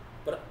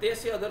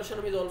 Pratyasya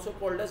adarshanam is also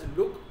called as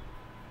luk,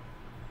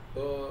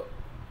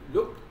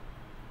 luk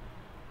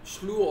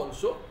shlu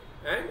also,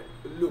 and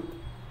luk.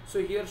 So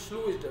here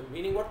shlu is done,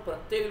 meaning what?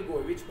 Pratyay will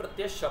go, which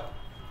pratyay? Shap,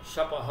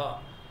 shapaha.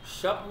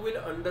 Shap will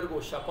undergo,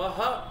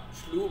 shapaha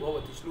shlu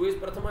bhavati. Shlu is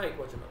prathama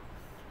ekvachana.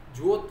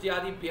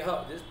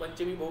 Jyotyadibhyah, this is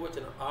panchami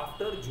bahuvachana.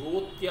 After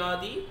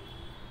jyotyadi,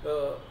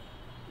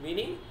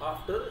 meaning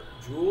after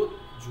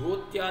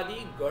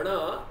jyotyadi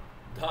gana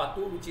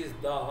dhatu, which is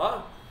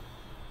da,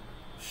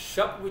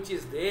 shap which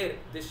is there,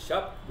 this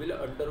shap will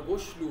undergo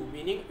shlu,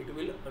 meaning it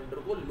will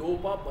undergo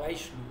lopa by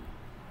shlu.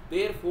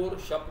 Therefore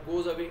shap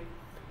goes away.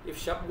 If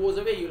shap goes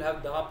away, you will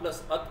have da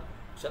plus at.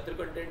 Shatru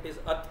content is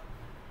at.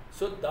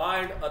 So da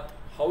and at.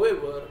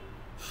 However,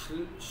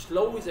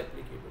 shlau is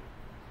applicable.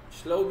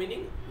 Shlau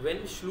meaning when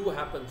shlu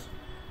happens.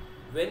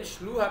 When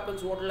shlu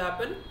happens, what will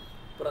happen?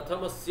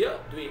 Prathamasya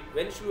dve.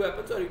 When shlu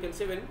happens, or you can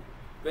say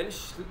when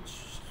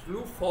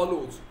shlu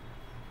follows.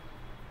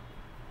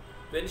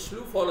 When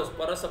shlu follows,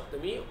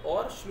 parasaptami,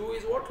 or shlu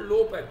is what?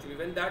 Lop actually.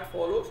 When that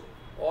follows,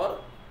 or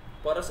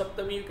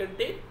parasaptami you can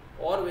take,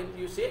 or when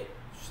you say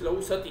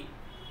shlausati.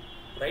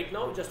 Right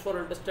now, just for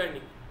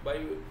understanding, by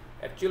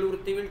actual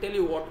vritti will tell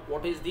you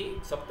what is the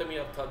saptami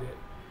artha there.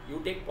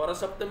 You take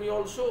parasaptami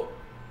also,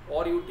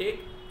 or you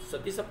take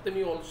sati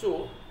saptami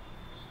also.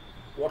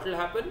 What will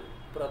happen?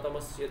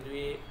 Prathamasya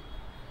dve.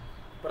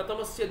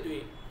 Prathamasya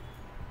dve.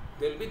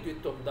 There will be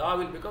dvitvam. Da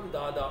will become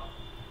dada.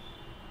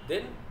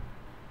 Then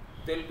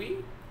there will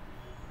be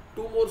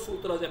two more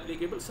sutras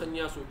applicable,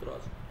 sanya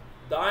sutras.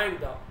 Da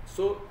and da.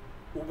 So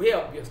ubhe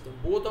abhyastam.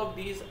 Both of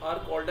these are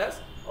called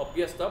as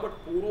abhyasta,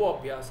 but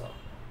purva abhyasa.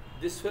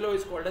 This fellow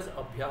is called as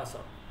abhyasa.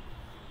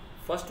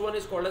 First one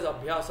is called as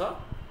abhyasa,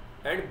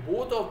 and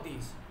both of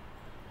these,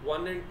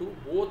 1 and 2,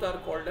 both are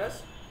called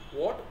as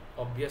what?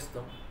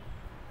 Abhyastam.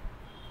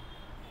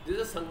 This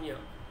is a sanya.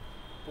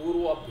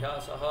 Purva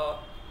abhyasaha,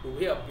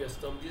 ubhe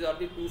abhyastam. These are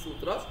the two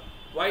sutras.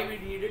 Why we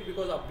did it?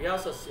 Because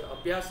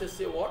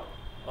abhyasasya what?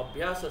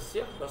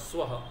 Abhyasasya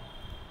hrasvaha.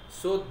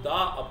 So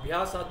da,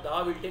 abhyasa,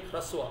 da will take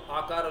hrasva.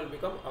 Akara will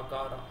become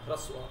akara,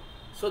 hrasva.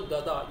 So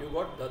dada, you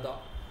got dada.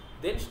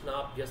 Then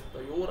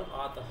shnabhyastayor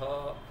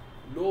ataha,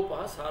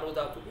 lopaha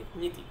sarvadhatuka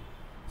niti.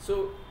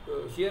 So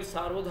here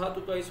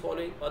sarvadhatuka is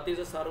following. At is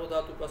a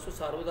sarvadhatuka. So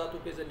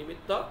sarvadhatuka is a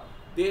nimitta.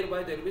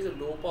 Thereby there is a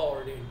lopa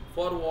ordained.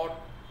 For what?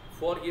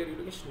 For here you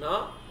look at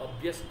shna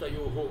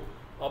abhyastayoho.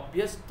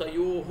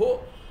 Abhyastayoho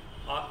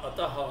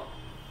ataha.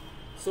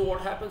 So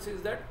what happens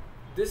is that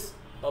this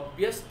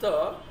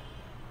abhyasta,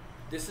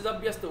 this is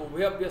abhyasta, ubhe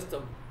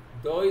abhyastam.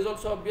 Da is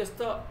also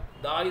abhyasta,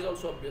 da is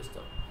also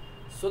abhyasta.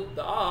 So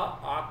da,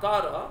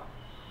 akara,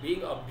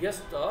 being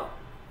abhyasta,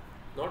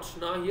 not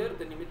shna here,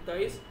 the nimitta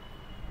is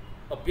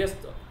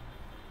abhyasta.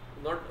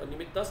 Not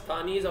nimitta,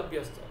 sthani is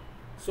abhyasta.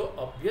 So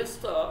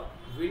abhyasta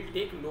will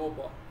take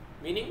lopa,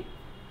 meaning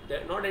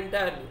that not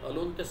entirely.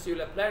 Alontasya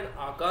will apply and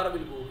akara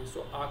will go away.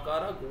 So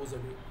akara goes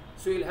away.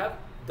 So you will have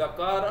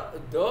dakara,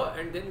 da,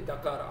 and then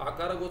dakara.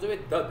 Akara goes away,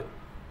 dad.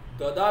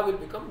 Dada will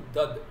become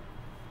dad.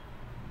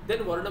 Then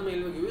varnam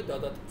will give you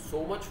dadat.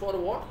 So much for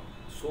what?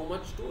 So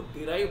much to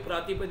derive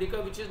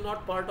pratipadika, which is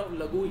not part of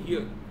lagu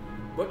here.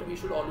 But we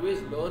should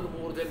always learn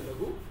more than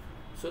lagu.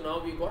 So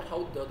now we got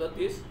how dadat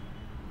is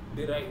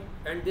derived.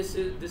 And this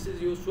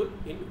is useful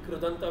in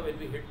kridanta when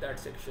we hit that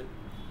section.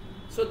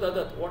 So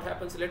dadat, what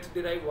happens? Let's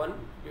derive one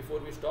before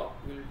we stop.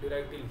 We will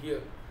derive till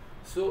here.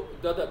 So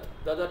dadat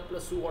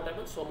plus su, what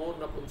happens? Samor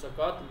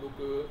napumsakat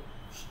luk.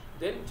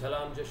 Then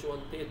jhalam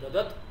jashwante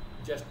dadat.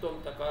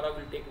 Jastom takara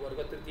will take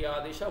varga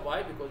tritiya adesha.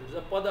 Why? Because it is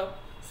a pada.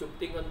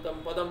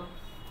 Suptingantam padam.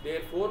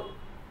 Therefore,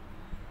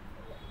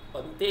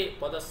 ante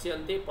padasya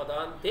ante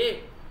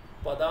padante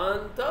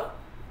padanta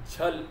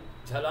jhal.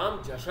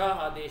 Jhalam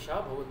jasha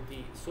adesha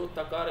bhavanti. So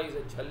takara is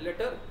a jhal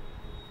letter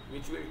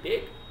which will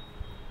take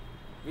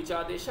which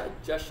adesha?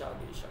 Jash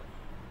adesha.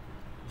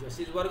 Jash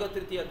is varga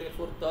tritiya,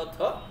 therefore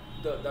tatha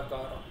the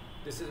dakara.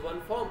 This is one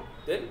form.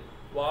 Then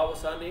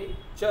vavasane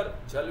char,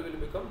 jhal will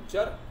become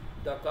char,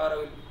 dakara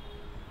will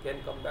can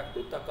come back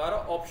to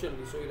takara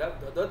optionally. So you'll have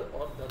dadad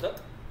or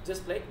dadat,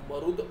 just like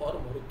marud or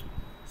marut.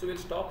 So we'll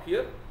stop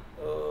here.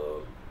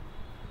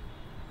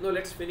 No,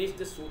 let's finish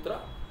this sutra.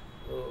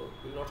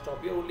 We'll not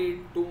stop here. Only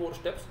two more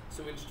steps.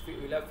 So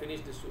we'll have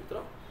finished this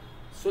sutra.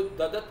 So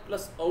dadat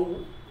plus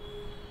au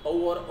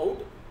or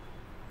out.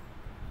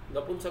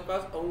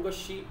 Napumsakas aunga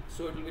she.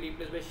 So it will be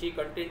replaced by she.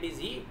 Content is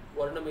he.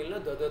 Varna milna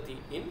dadati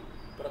in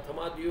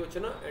prathama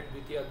dvyochana and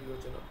dvitiya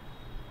dvyochana.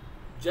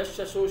 Just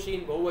shashoshi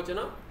in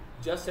bahuvachana.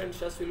 Just and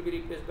shas will be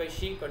replaced by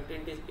she.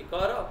 Content is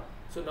ikara.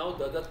 So now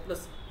dadat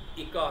plus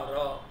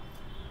ikara.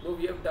 Now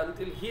we have done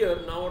till here.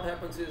 Now what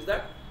happens is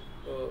that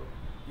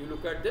you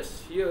look at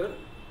this here.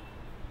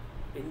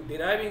 In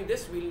deriving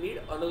this, we will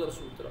need another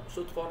sutra.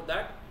 So for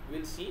that, we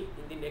will see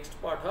in the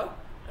next part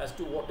as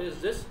to what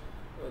is this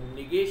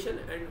negation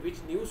and which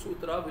new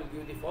sutra will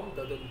give the form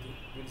dadanti.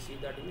 We will see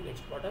that in the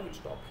next part. We will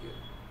stop here.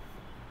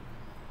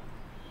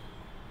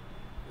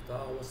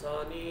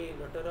 तावसाने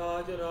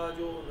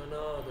नटराजराजो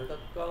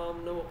ननादटक्कां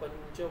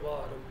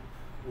नवपञ्चवारम्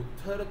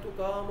उद्धरतु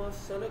कामः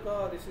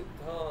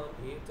सनकादिसिद्धान्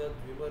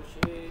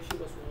एतद्विमर्शे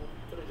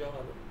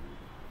शिवसूत्रजालम्.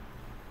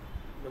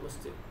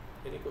 Namaste.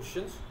 Any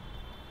questions?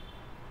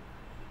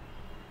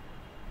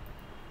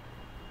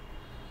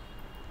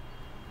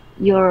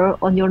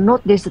 On your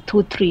note there's a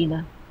 2-3 na.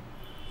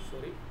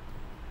 Sorry.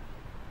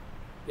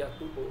 Yeah,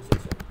 2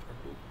 poses.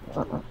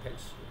 Two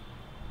heads.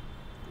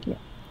 Yeah.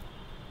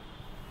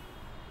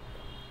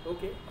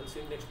 Okay, I'll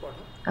see you next part.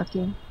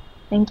 Okay.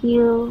 Thank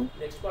you.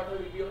 Next part will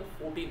be on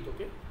 14th,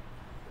 okay?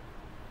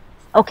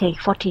 Okay,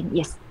 14,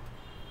 yes.